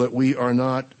careful that we are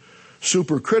not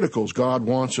super criticals. God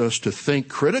wants us to think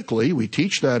critically. We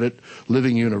teach that at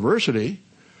Living University.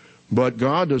 But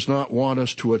God does not want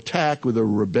us to attack with a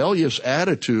rebellious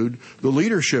attitude the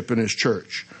leadership in His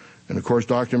church. And of course,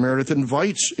 Dr. Meredith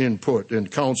invites input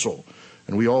and counsel,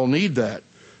 and we all need that.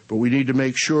 But we need to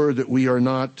make sure that we are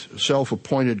not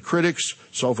self-appointed critics,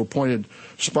 self-appointed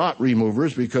spot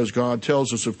removers, because God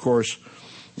tells us, of course,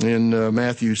 in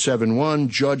Matthew 7:1,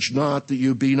 judge not that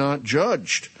you be not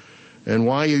judged. And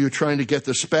why are you trying to get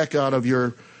the speck out of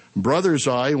your brother's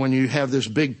eye when you have this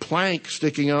big plank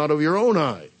sticking out of your own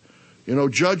eye?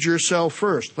 Judge yourself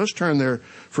first. Let's turn there,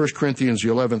 1 Corinthians, the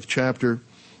 11th chapter,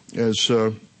 as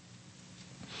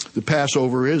the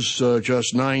Passover is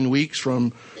just 9 weeks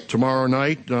from tomorrow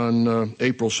night on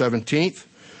April 17th.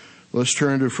 Let's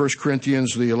turn to 1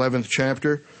 Corinthians, the 11th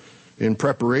chapter, in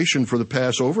preparation for the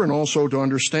Passover, and also to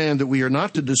understand that we are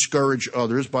not to discourage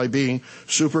others by being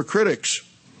super critics.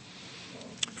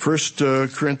 1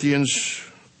 Corinthians,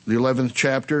 the 11th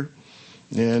chapter,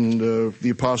 and the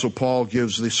Apostle Paul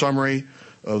gives the summary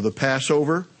of the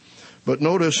Passover. But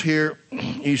notice here,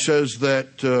 he says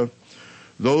that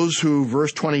those who,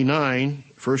 verse 29,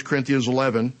 1 Corinthians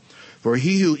 11, for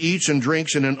he who eats and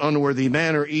drinks in an unworthy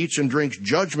manner eats and drinks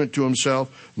judgment to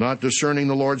himself, not discerning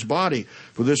the Lord's body.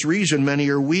 For this reason many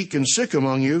are weak and sick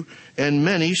among you, and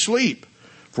many sleep.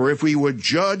 For if we would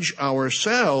judge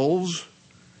ourselves,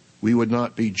 we would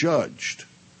not be judged.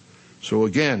 So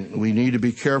again, we need to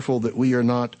be careful that we are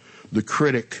not the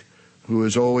critic who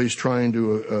is always trying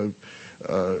to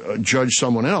judge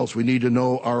someone else. We need to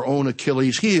know our own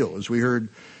Achilles heel, as we heard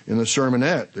in the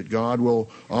sermonette, that God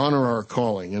will honor our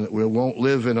calling and that we won't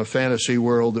live in a fantasy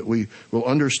world, that we will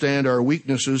understand our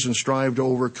weaknesses and strive to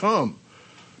overcome,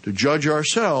 to judge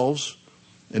ourselves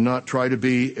and not try to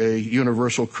be a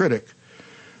universal critic.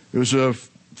 There was a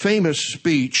famous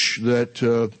speech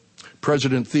that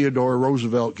President Theodore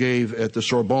Roosevelt gave at the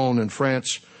Sorbonne in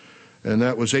France, and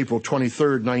that was April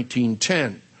 23rd,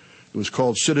 1910. It was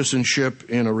called Citizenship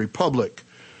in a Republic.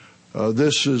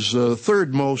 This is the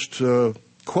third most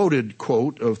quoted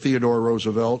quote of Theodore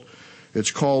Roosevelt. It's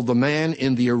called The Man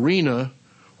in the Arena,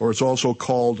 or it's also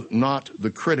called Not the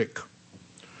Critic.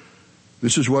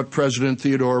 This is what President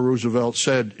Theodore Roosevelt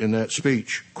said in that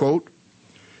speech. Quote,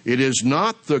 "It is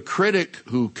not the critic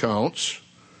who counts,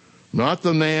 not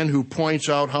the man who points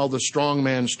out how the strong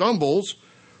man stumbles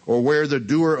or where the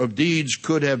doer of deeds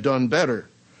could have done better.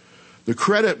 The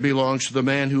credit belongs to the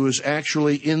man who is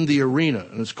actually in the arena,"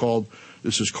 and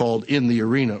this is called In the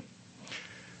Arena,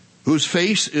 "whose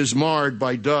face is marred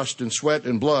by dust and sweat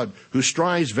and blood, who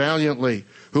strives valiantly,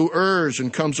 who errs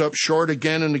and comes up short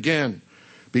again and again,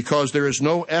 because there is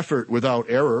no effort without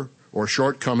error or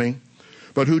shortcoming,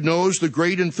 but who knows the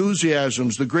great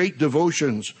enthusiasms, the great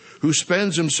devotions, who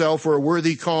spends himself for a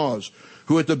worthy cause,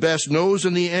 who at the best knows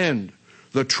in the end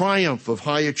the triumph of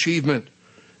high achievement,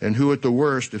 and who at the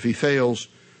worst, if he fails,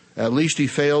 at least he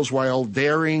fails while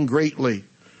daring greatly,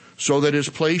 so that his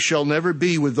place shall never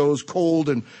be with those cold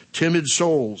and timid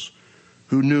souls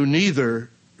who knew neither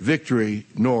victory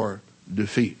nor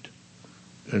defeat."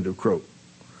 End of quote.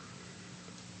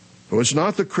 So it's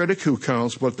not the critic who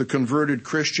counts, but the converted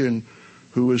Christian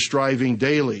who is striving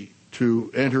daily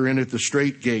to enter in at the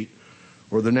straight gate,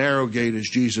 or the narrow gate, as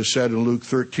Jesus said in Luke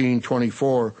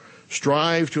 13:24.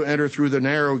 "Strive to enter through the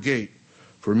narrow gate,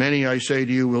 for many, I say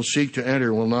to you, will seek to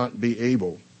enter, will not be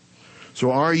able."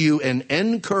 So are you an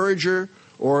encourager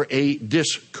or a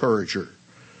discourager?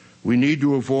 We need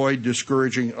to avoid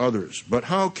discouraging others. But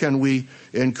how can we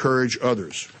encourage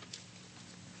others?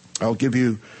 I'll give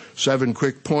you 7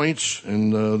 quick points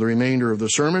in the remainder of the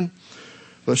sermon.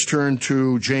 Let's turn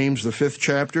to James, the 5th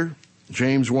chapter,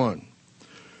 James 1.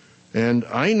 And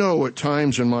I know at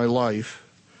times in my life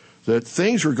that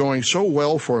things are going so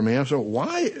well for me. I said,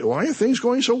 why are things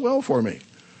going so well for me?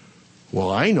 Well,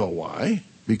 I know why.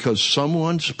 Because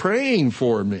someone's praying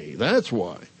for me. That's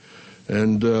why.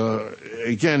 And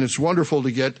again, it's wonderful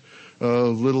to get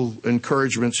little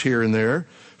encouragements here and there.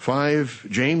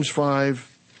 James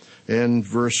 5 and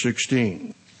verse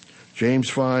 16. James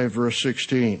 5, verse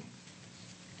 16.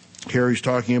 Here he's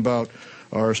talking about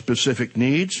our specific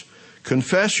needs.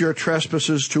 Confess your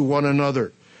trespasses to one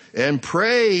another and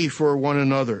pray for one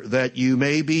another that you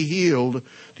may be healed.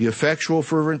 The effectual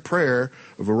fervent prayer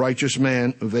of a righteous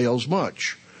man avails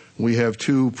much. We have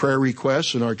 2 prayer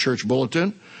requests in our church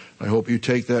bulletin. I hope you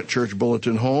take that church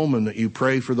bulletin home and that you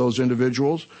pray for those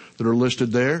individuals that are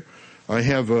listed there. I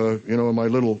have, in my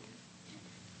little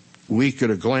week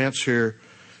at a glance here,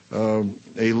 a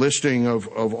listing of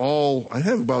all. I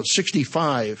have about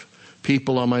 65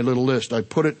 people on my little list. I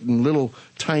put it in little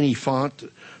tiny font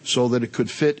so that it could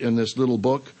fit in this little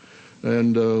book,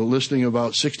 and listing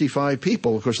about 65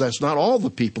 people. Of course, that's not all the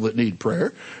people that need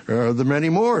prayer. There are many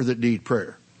more that need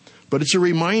prayer. But it's a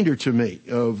reminder to me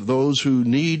of those who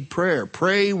need prayer.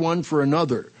 Pray one for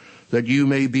another that you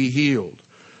may be healed.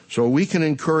 So we can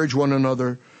encourage one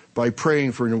another by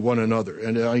praying for one another.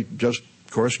 And I just,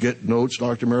 of course, get notes.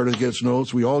 Dr. Meredith gets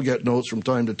notes. We all get notes from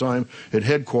time to time at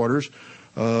headquarters.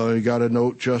 I got a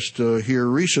note just here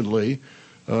recently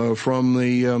from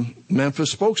the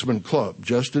Memphis Spokesman Club,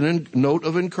 just a note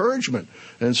of encouragement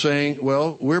and saying,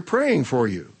 well, we're praying for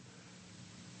you.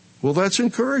 Well, that's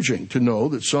encouraging to know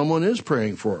that someone is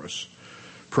praying for us.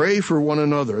 Pray for one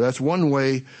another. That's one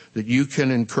way that you can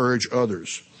encourage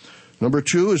others. Number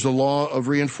 2 is the law of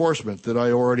reinforcement that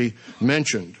I already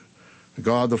mentioned.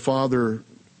 God the Father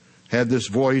had this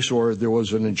voice, or there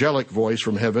was an angelic voice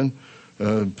from heaven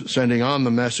sending on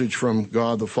the message from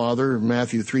God the Father,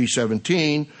 Matthew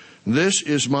 3:17, "This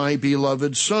is my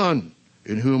beloved Son,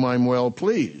 in whom I'm well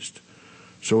pleased."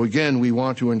 So again, we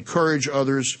want to encourage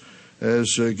others.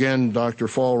 As again, Dr.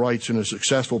 Fall writes in a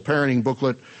successful parenting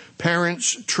booklet,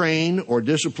 parents train or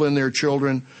discipline their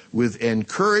children with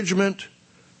encouragement,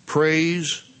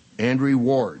 praise, and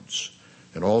rewards,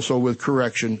 and also with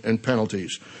correction and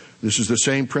penalties. This is the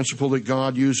same principle that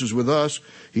God uses with us.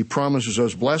 He promises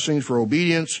us blessings for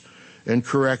obedience and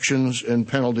corrections and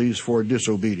penalties for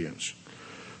disobedience.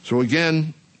 So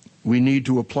again, we need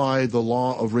to apply the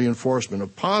law of reinforcement,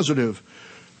 of positive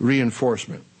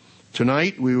reinforcement.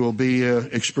 Tonight we will be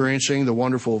experiencing the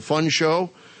wonderful fun show,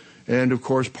 and of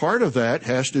course part of that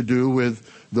has to do with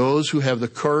those who have the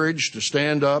courage to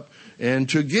stand up and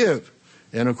to give.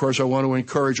 And of course I want to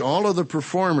encourage all of the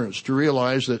performers to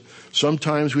realize that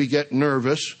sometimes we get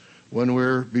nervous when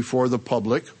we're before the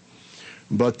public,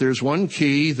 but there's one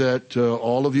key that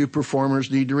all of you performers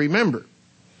need to remember.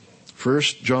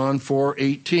 1 John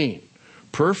 4:18,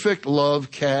 perfect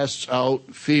love casts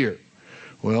out fear.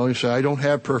 Well, you say, I don't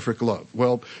have perfect love.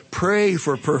 Well, pray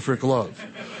for perfect love.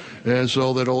 And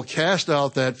so that it'll cast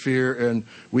out that fear, and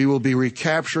we will be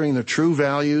recapturing the true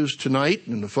values tonight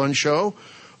in the fun show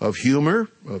of humor,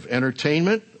 of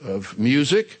entertainment, of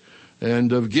music,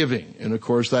 and of giving. And of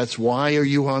course, that's why are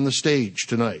you on the stage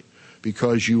tonight?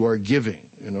 Because you are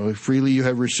giving. Freely you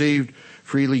have received,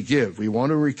 freely give. We want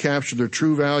to recapture the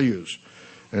true values.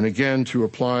 And again, to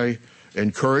apply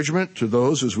encouragement to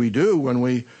those, as we do when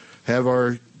we have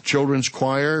our children's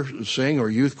choir sing or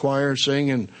youth choir sing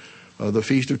in the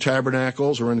Feast of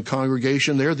Tabernacles or in the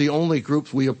congregation. They're the only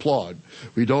group we applaud.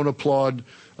 We don't applaud,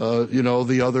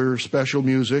 the other special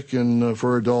music and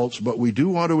for adults, but we do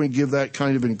want to give that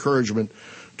kind of encouragement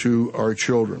to our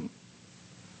children.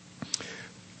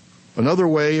 Another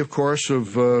way, of course,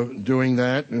 of doing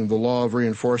that in the law of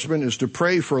reinforcement is to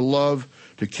pray for love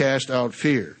to cast out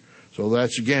fear. So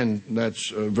that's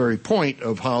a very point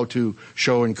of how to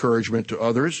show encouragement to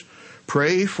others.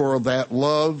 Pray for that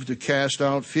love to cast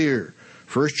out fear.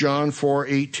 1 John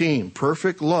 4:18,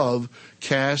 perfect love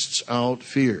casts out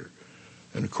fear.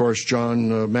 And of course,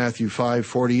 Matthew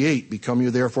 5:48, become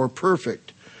you therefore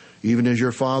perfect, even as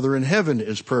your Father in heaven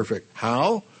is perfect.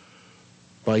 How?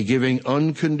 By giving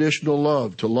unconditional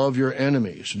love, to love your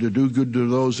enemies, to do good to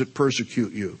those that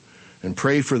persecute you, and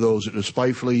pray for those that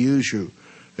despitefully use you,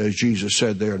 as Jesus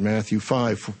said there in Matthew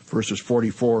 5, verses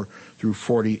 44 through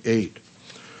 48.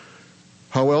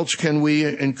 How else can we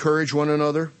encourage one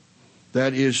another?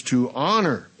 That is to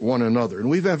honor one another. And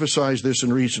we've emphasized this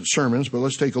in recent sermons, but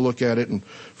let's take a look at it in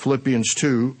Philippians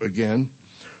 2 again.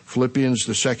 Philippians,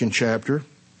 the 2nd chapter.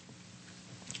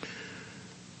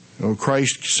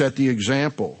 Christ set the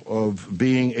example of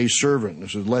being a servant. He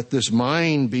said, let this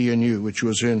mind be in you, which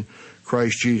was in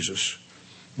Christ Jesus.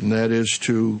 And that is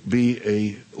to be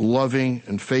a loving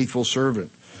and faithful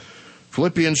servant.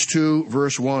 Philippians 2,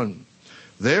 verse 1.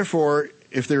 Therefore,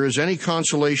 if there is any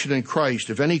consolation in Christ,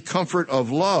 if any comfort of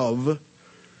love,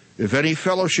 if any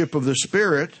fellowship of the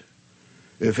Spirit,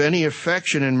 if any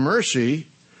affection and mercy,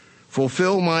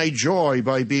 fulfill my joy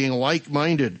by being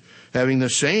like-minded, having the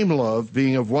same love,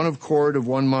 being of one accord, of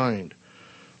one mind.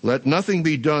 Let nothing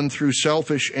be done through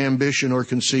selfish ambition or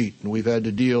conceit. And we've had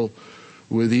to deal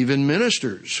with even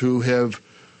ministers who have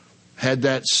had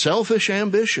that selfish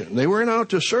ambition. They weren't out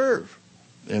to serve,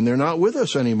 and they're not with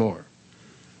us anymore.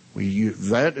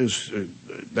 That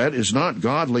is not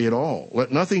godly at all.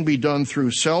 Let nothing be done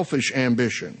through selfish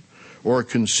ambition or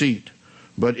conceit,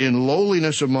 but in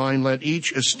lowliness of mind let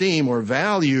each esteem or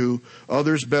value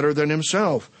others better than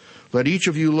himself. Let each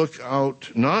of you look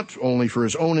out not only for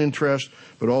his own interest,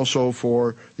 but also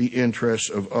for the interests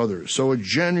of others. So a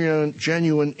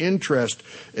genuine interest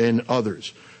in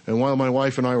others. And while my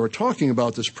wife and I were talking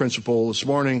about this principle this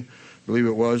morning, I believe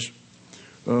it was,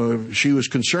 she was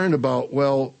concerned about,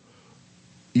 well,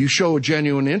 you show a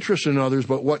genuine interest in others,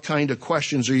 but what kind of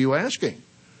questions are you asking?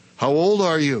 How old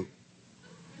are you?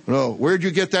 Where'd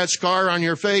you get that scar on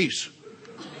your face?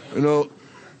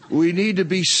 We need to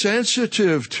be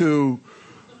sensitive to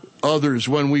others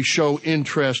when we show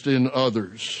interest in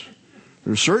others.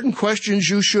 There are certain questions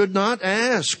you should not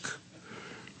ask.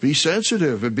 Be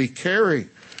sensitive and be caring.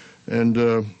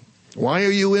 And why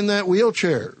are you in that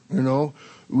wheelchair?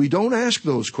 We don't ask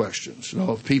those questions.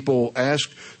 If people ask,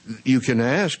 you can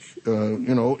ask,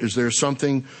 is there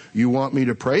something you want me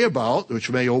to pray about, which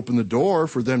may open the door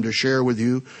for them to share with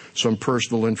you some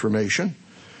personal information.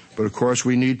 But of course,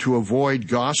 we need to avoid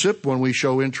gossip when we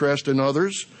show interest in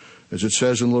others, as it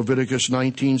says in Leviticus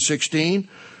 19:16,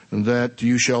 that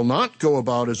you shall not go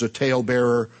about as a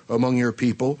talebearer among your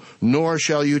people, nor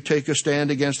shall you take a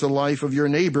stand against the life of your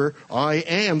neighbor. I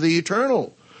am the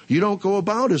Eternal. You don't go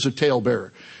about as a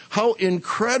talebearer. How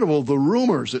incredible the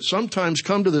rumors that sometimes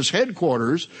come to this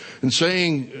headquarters and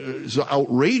saying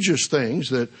outrageous things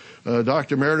that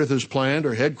Dr. Meredith has planned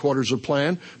or headquarters have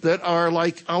planned that are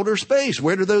like outer space.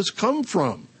 Where do those come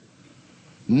from?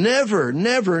 Never,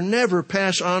 never, never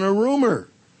pass on a rumor.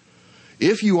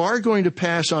 If you are going to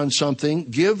pass on something,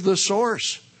 give the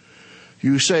source.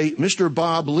 You say, Mr.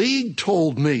 Bob League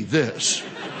told me this.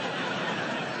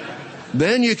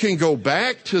 Then you can go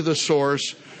back to the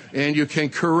source and you can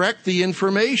correct the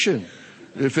information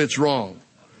if it's wrong.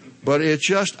 But it's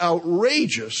just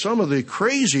outrageous, some of the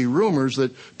crazy rumors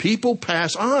that people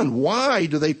pass on. Why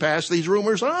do they pass these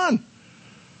rumors on?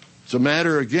 It's a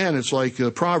matter, again, it's like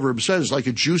the proverb says, it's like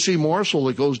a juicy morsel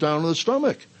that goes down to the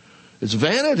stomach. It's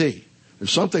vanity.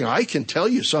 There's something, I can tell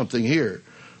you something here,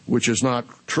 which is not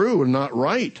true and not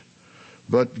right.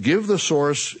 But give the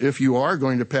source if you are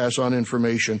going to pass on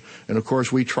information. And of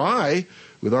course, we try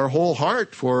with our whole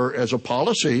heart as a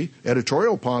policy,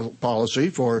 editorial policy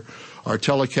for our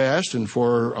telecast and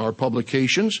for our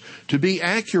publications to be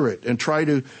accurate and try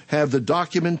to have the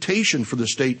documentation for the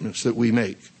statements that we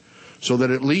make so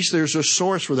that at least there's a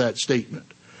source for that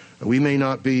statement. We may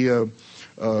not be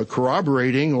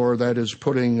corroborating, or that is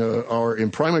putting our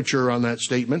imprimatur on that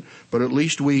statement, but at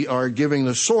least we are giving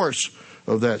the source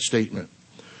of that statement.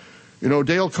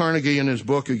 Dale Carnegie in his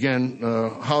book, again,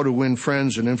 How to Win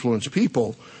Friends and Influence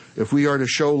People, if we are to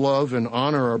show love and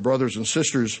honor our brothers and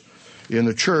sisters in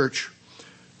the church,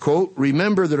 quote,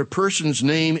 remember that a person's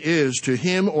name is, to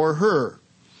him or her,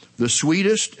 the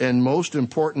sweetest and most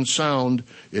important sound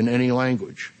in any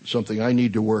language. Something I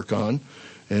need to work on.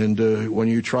 And when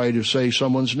you try to say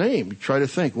someone's name, you try to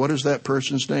think, what is that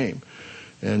person's name?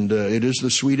 And it is the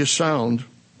sweetest sound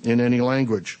in any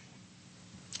language.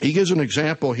 He gives an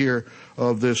example here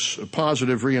of this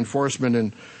positive reinforcement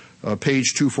in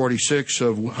page 246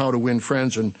 of How to Win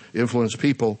Friends and Influence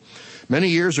People. Many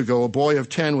years ago, a boy of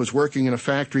 10 was working in a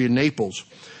factory in Naples.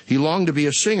 He longed to be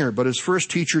a singer, but his first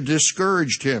teacher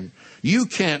discouraged him. You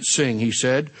can't sing, he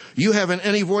said. You haven't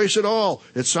any voice at all.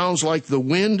 It sounds like the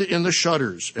wind in the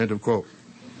shutters, end of quote.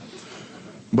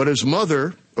 But his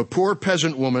mother, a poor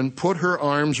peasant woman, put her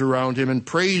arms around him and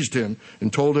praised him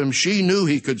and told him she knew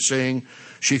he could sing.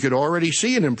 She could already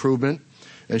see an improvement,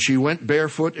 and she went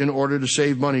barefoot in order to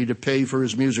save money to pay for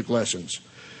his music lessons.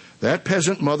 That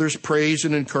peasant mother's praise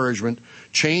and encouragement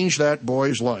changed that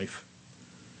boy's life.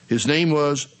 His name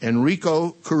was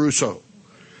Enrico Caruso,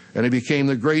 and he became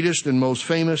the greatest and most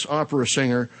famous opera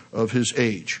singer of his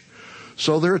age.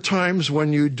 So there are times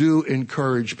when you do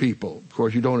encourage people. Of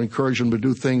course, you don't encourage them to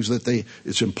do things that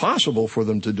it's impossible for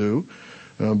them to do,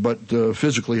 but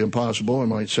physically impossible, I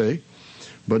might say.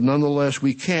 But nonetheless,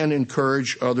 we can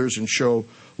encourage others and show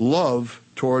love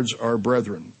towards our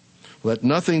brethren. Let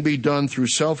nothing be done through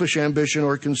selfish ambition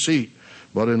or conceit,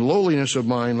 but in lowliness of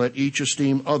mind let each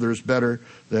esteem others better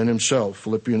than himself.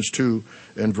 Philippians 2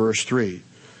 and verse 3.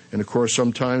 And of course,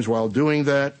 sometimes while doing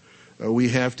that, We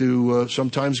have to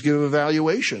sometimes give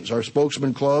evaluations. Our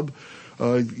Spokesman Club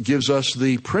gives us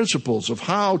the principles of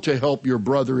how to help your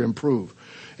brother improve.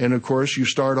 And, of course, you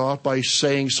start off by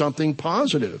saying something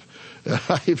positive.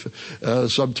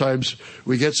 Sometimes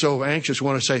we get so anxious, we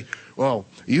want to say, well,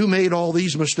 you made all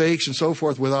these mistakes and so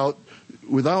forth without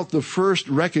the first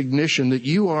recognition that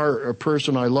you are a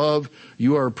person I love,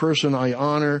 you are a person I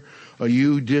honor,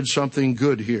 you did something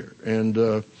good here. And,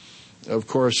 of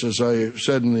course, as I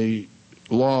said in the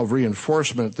law of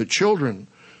reinforcement, that children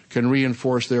can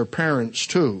reinforce their parents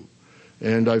too.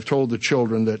 And I've told the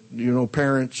children that,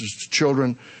 parents,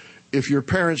 children, if your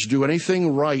parents do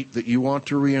anything right that you want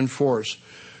to reinforce,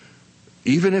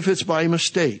 even if it's by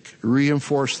mistake,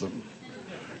 reinforce them.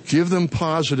 Give them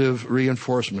positive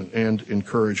reinforcement and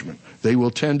encouragement. They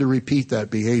will tend to repeat that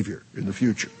behavior in the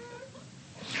future.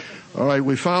 All right,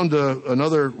 we found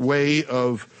another way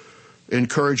of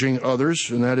encouraging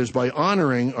others, and that is by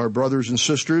honoring our brothers and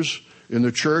sisters in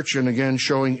the church and, again,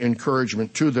 showing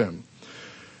encouragement to them.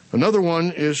 Another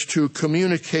one is to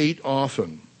communicate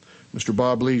often. Mr.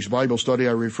 Bob Lee's Bible study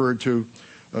I referred to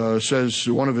says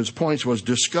one of his points was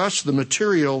discuss the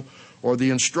material or the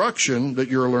instruction that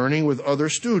you're learning with other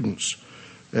students.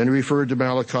 And he referred to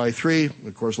Malachi 3.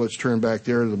 Of course, let's turn back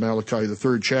there to the Malachi, the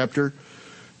 3rd chapter,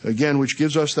 again, which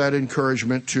gives us that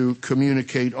encouragement to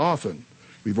communicate often.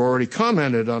 We've already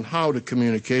commented on how to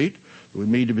communicate. We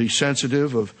need to be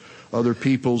sensitive of other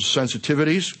people's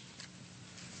sensitivities,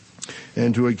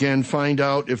 and to, again, find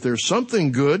out if there's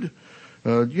something good.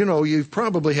 You've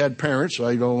probably had parents.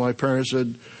 I know my parents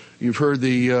said, you've heard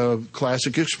the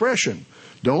classic expression,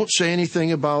 don't say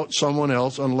anything about someone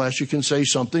else unless you can say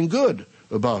something good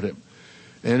about him.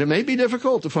 And it may be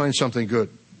difficult to find something good,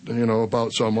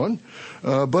 about someone,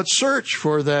 but search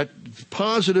for that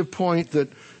positive point that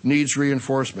needs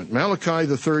reinforcement. Malachi,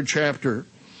 the 3rd chapter,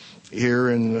 here,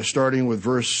 and starting with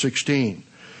verse 16.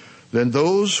 Then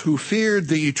those who feared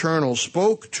the Eternal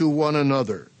spoke to one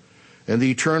another, and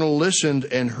the Eternal listened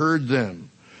and heard them.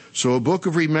 So a book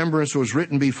of remembrance was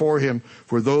written before him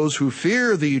for those who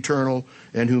fear the Eternal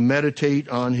and who meditate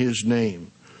on his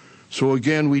name. So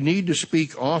again, we need to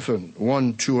speak often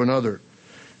one to another.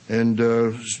 And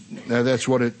that's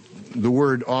what the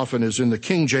word often is in the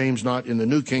King James, not in the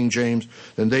New King James.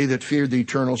 And they that feared the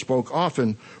Eternal spoke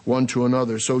often one to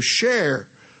another. So share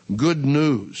good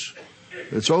news.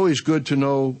 It's always good to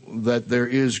know that there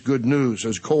is good news.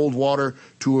 As cold water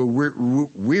to a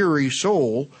weary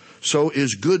soul, so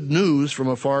is good news from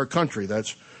a far country.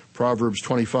 That's Proverbs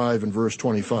 25 and verse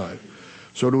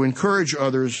 25. So to encourage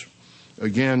others,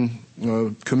 again,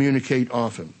 communicate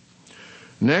often.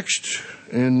 Next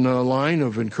in line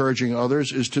of encouraging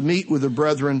others is to meet with the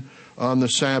brethren on the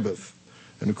Sabbath.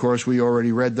 And of course, we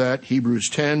already read that, Hebrews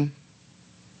 10,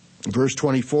 verse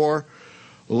 24.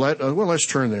 Let's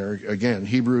turn there again.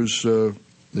 Hebrews, the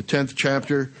 10th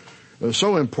chapter,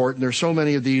 so important. There's so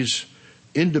many of these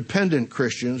independent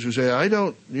Christians who say, I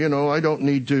don't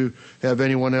need to have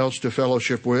anyone else to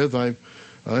fellowship with.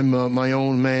 I'm my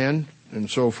own man, and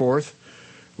so forth.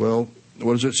 Well,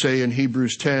 what does it say in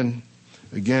Hebrews 10,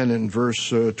 again in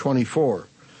verse 24?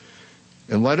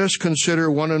 And let us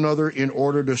consider one another in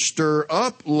order to stir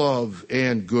up love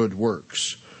and good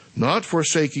works, not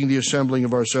forsaking the assembling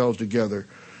of ourselves together,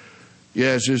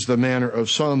 as is the manner of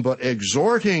some, but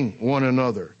exhorting one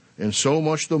another, and so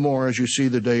much the more as you see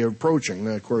the day approaching.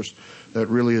 Now, of course, that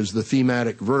really is the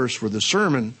thematic verse for the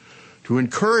sermon, to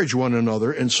encourage one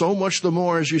another, and so much the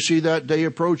more as you see that day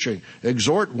approaching.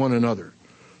 Exhort one another,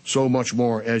 so much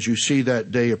more as you see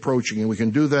that day approaching. And we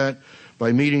can do that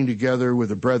by meeting together with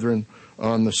the brethren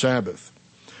on the Sabbath.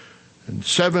 And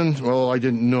 7, I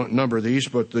didn't number these,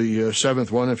 but the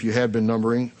 7th one, if you had been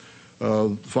numbering,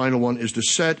 the final one is to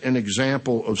set an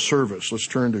example of service. Let's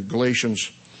turn to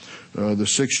Galatians, the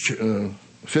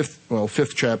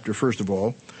 5th chapter, first of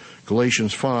all,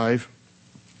 Galatians 5.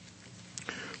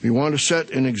 We want to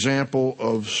set an example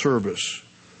of service.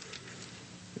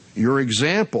 Your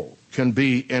example can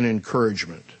be an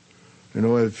encouragement.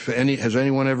 Has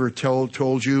anyone ever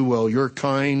told you, well, you're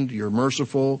kind, you're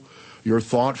merciful, you're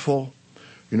thoughtful?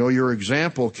 Your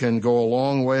example can go a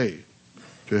long way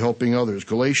to helping others.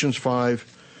 Galatians 5,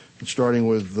 starting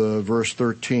with verse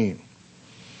 13.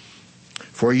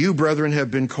 For you, brethren, have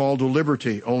been called to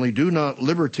liberty. Only do not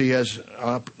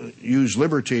use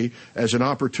liberty as an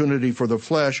opportunity for the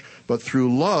flesh, but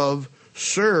through love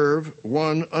serve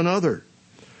one another.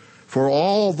 For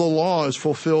all the law is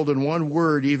fulfilled in one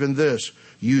word, even this: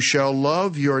 you shall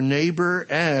love your neighbor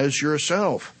as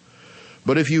yourself.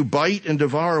 But if you bite and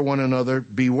devour one another,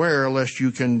 beware lest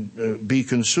you can be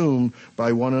consumed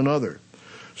by one another.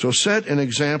 So set an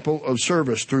example of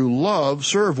service. Through love,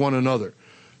 serve one another.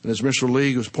 And as Mr.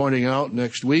 League was pointing out,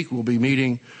 next week we'll be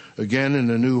meeting again in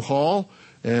a new hall.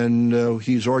 And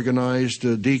he's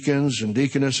organized deacons and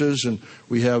deaconesses, and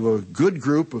we have a good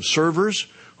group of servers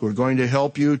who are going to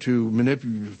help you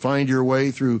to find your way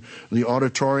through the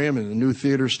auditorium and the new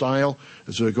theater style.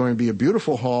 It's going to be a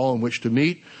beautiful hall in which to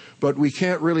meet, but we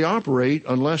can't really operate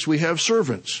unless we have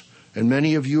servants. And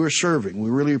many of you are serving. We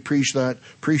really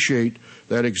appreciate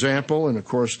that example, and of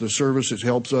course the service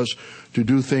helps us to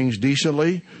do things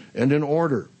decently and in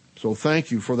order. So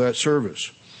thank you for that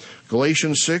service.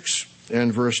 Galatians 6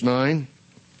 and verse 9.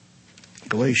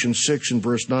 Galatians 6 and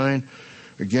verse 9,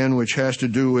 again, which has to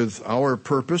do with our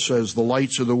purpose as the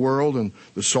lights of the world and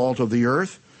the salt of the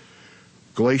earth.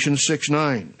 Galatians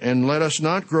 6:9, and let us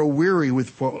not grow weary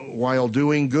while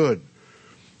doing good,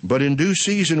 but in due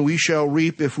season we shall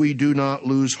reap if we do not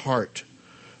lose heart.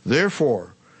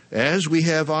 Therefore, as we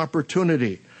have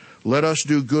opportunity, let us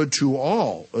do good to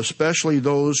all, especially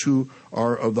those who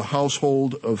are of the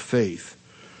household of faith.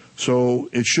 So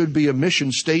it should be a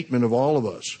mission statement of all of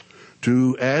us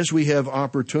to, as we have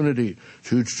opportunity,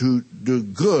 to do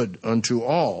good unto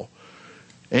all,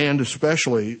 and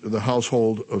especially the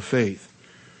household of faith.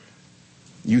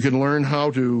 You can learn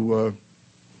how to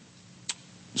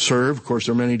serve. Of course,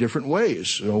 there are many different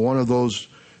ways. One of those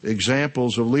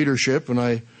examples of leadership, and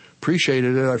I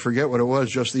appreciated it, I forget what it was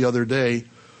just the other day,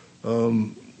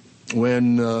 when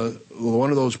one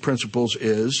of those principles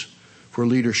for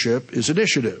leadership is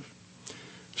initiative.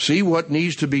 See what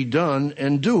needs to be done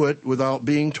and do it without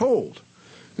being told.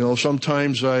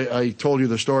 Sometimes I told you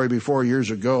the story before years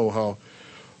ago how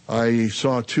I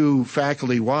saw two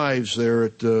faculty wives there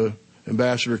at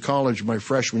Ambassador College my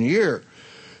freshman year.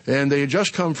 And they had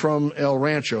just come from El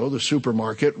Rancho, the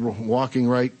supermarket, walking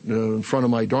right in front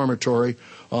of my dormitory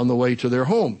on the way to their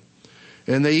home.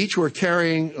 And they each were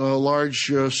carrying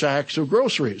large sacks of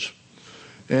groceries.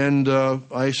 And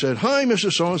I said, "Hi,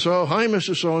 Mrs. So-and-so, hi,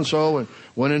 Mrs. So-and-so," and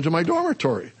went into my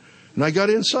dormitory. And I got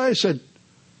inside, I said,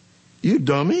 "You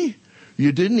dummy,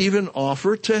 you didn't even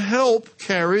offer to help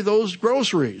carry those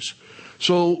groceries."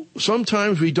 So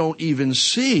sometimes we don't even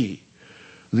see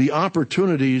the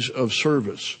opportunities of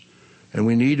service. And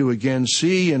we need to again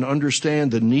see and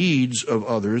understand the needs of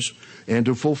others and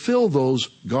to fulfill those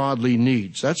godly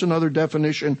needs. That's another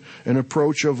definition and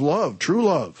approach of love, true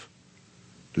love.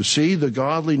 To see the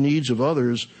godly needs of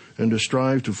others and to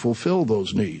strive to fulfill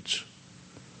those needs.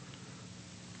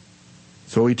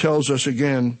 So he tells us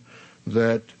again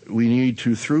that we need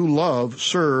to, through love,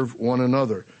 serve one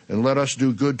another. And let us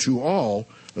do good to all,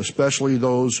 especially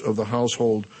those of the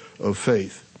household of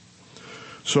faith.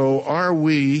 So are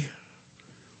we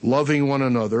loving one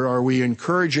another? Are we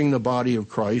encouraging the body of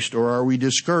Christ, or are we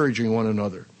discouraging one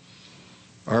another?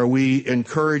 Are we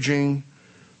encouraging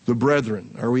the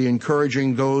brethren? Are we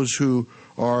encouraging those who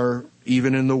are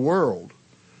even in the world?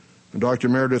 And Dr.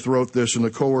 Meredith wrote this in the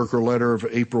co-worker letter of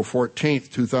April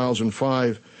 14th,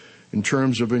 2005, in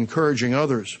terms of encouraging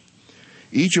others.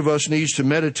 Each of us needs to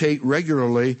meditate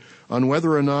regularly on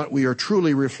whether or not we are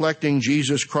truly reflecting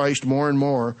Jesus Christ more and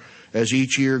more as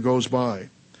each year goes by.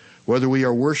 Whether we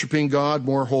are worshiping God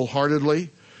more wholeheartedly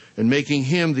and making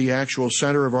Him the actual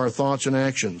center of our thoughts and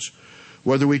actions.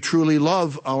 Whether we truly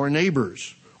love our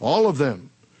neighbors, all of them,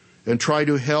 and try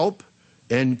to help,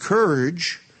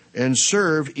 encourage, and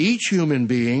serve each human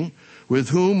being with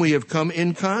whom we have come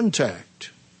in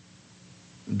contact.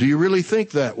 Do you really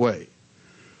think that way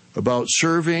about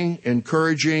serving,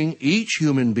 encouraging each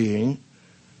human being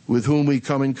with whom we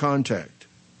come in contact?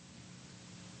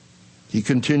 He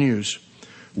continues,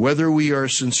 whether we are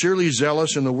sincerely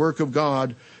zealous in the work of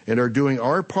God and are doing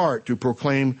our part to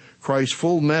proclaim Christ's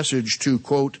full message to,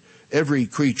 quote, every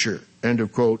creature, end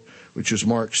of quote, which is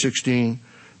Mark 16,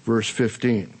 verse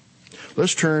 15.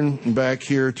 Let's turn back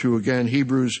here to, again,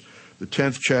 Hebrews, the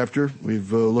 10th chapter.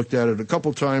 We've looked at it a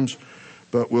couple times,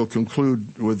 but we'll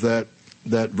conclude with that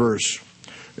verse.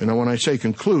 And when I say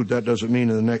conclude, that doesn't mean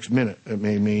in the next minute. It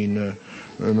may mean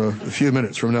in a few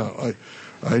minutes from now.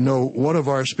 I know one of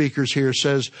our speakers here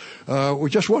says, we're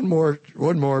just one more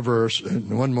verse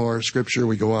and one more scripture.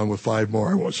 We go on with 5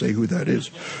 more. I won't say who that is.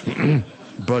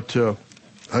 But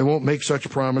I won't make such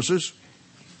promises.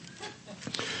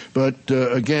 But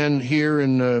again, here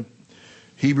in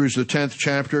Hebrews, the 10th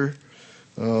chapter,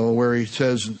 where he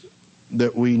says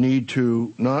that we need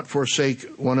to not forsake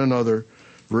one another,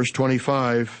 verse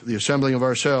 25, the assembling of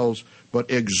ourselves, but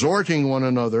exhorting one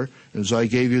another. As I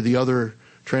gave you the other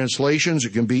translations,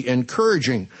 it can be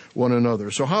encouraging one another.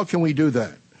 So how can we do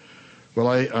that? Well,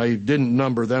 I didn't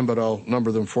number them, but I'll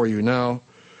number them for you now.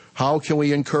 How can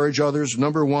we encourage others?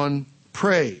 Number 1,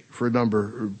 pray for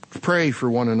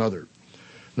one another.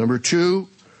 Number 2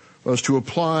 was to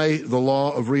apply the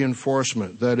law of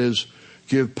reinforcement, that is,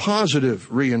 give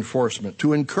positive reinforcement,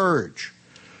 to encourage.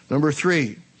 Number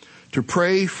 3, to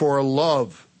pray for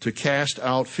love to cast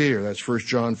out fear. That's 1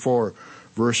 John 4,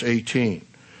 verse 18.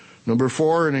 Number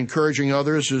 4, in encouraging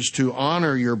others, is to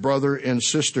honor your brother and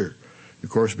sister. Of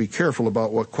course, be careful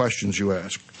about what questions you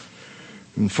ask.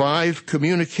 And 5,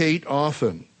 communicate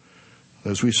often,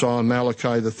 as we saw in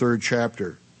Malachi, the 3rd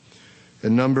chapter.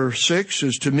 And number 6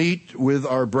 is to meet with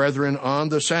our brethren on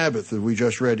the Sabbath, that we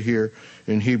just read here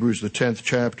in Hebrews, the 10th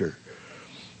chapter.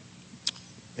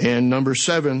 And number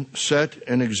 7, set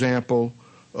an example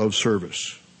of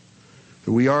service.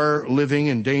 We are living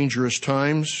in dangerous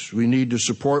times. We need to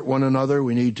support one another.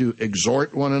 We need to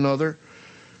exhort one another.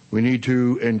 We need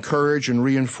to encourage and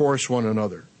reinforce one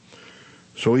another.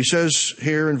 So he says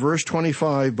here in verse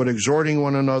 25, but exhorting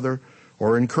one another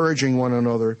or encouraging one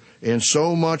another, and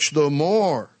so much the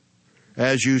more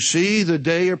as you see the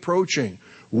day approaching.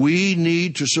 We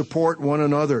need to support one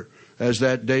another as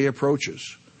that day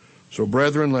approaches. So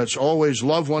brethren, let's always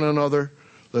love one another.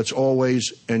 Let's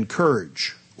always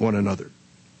encourage one another.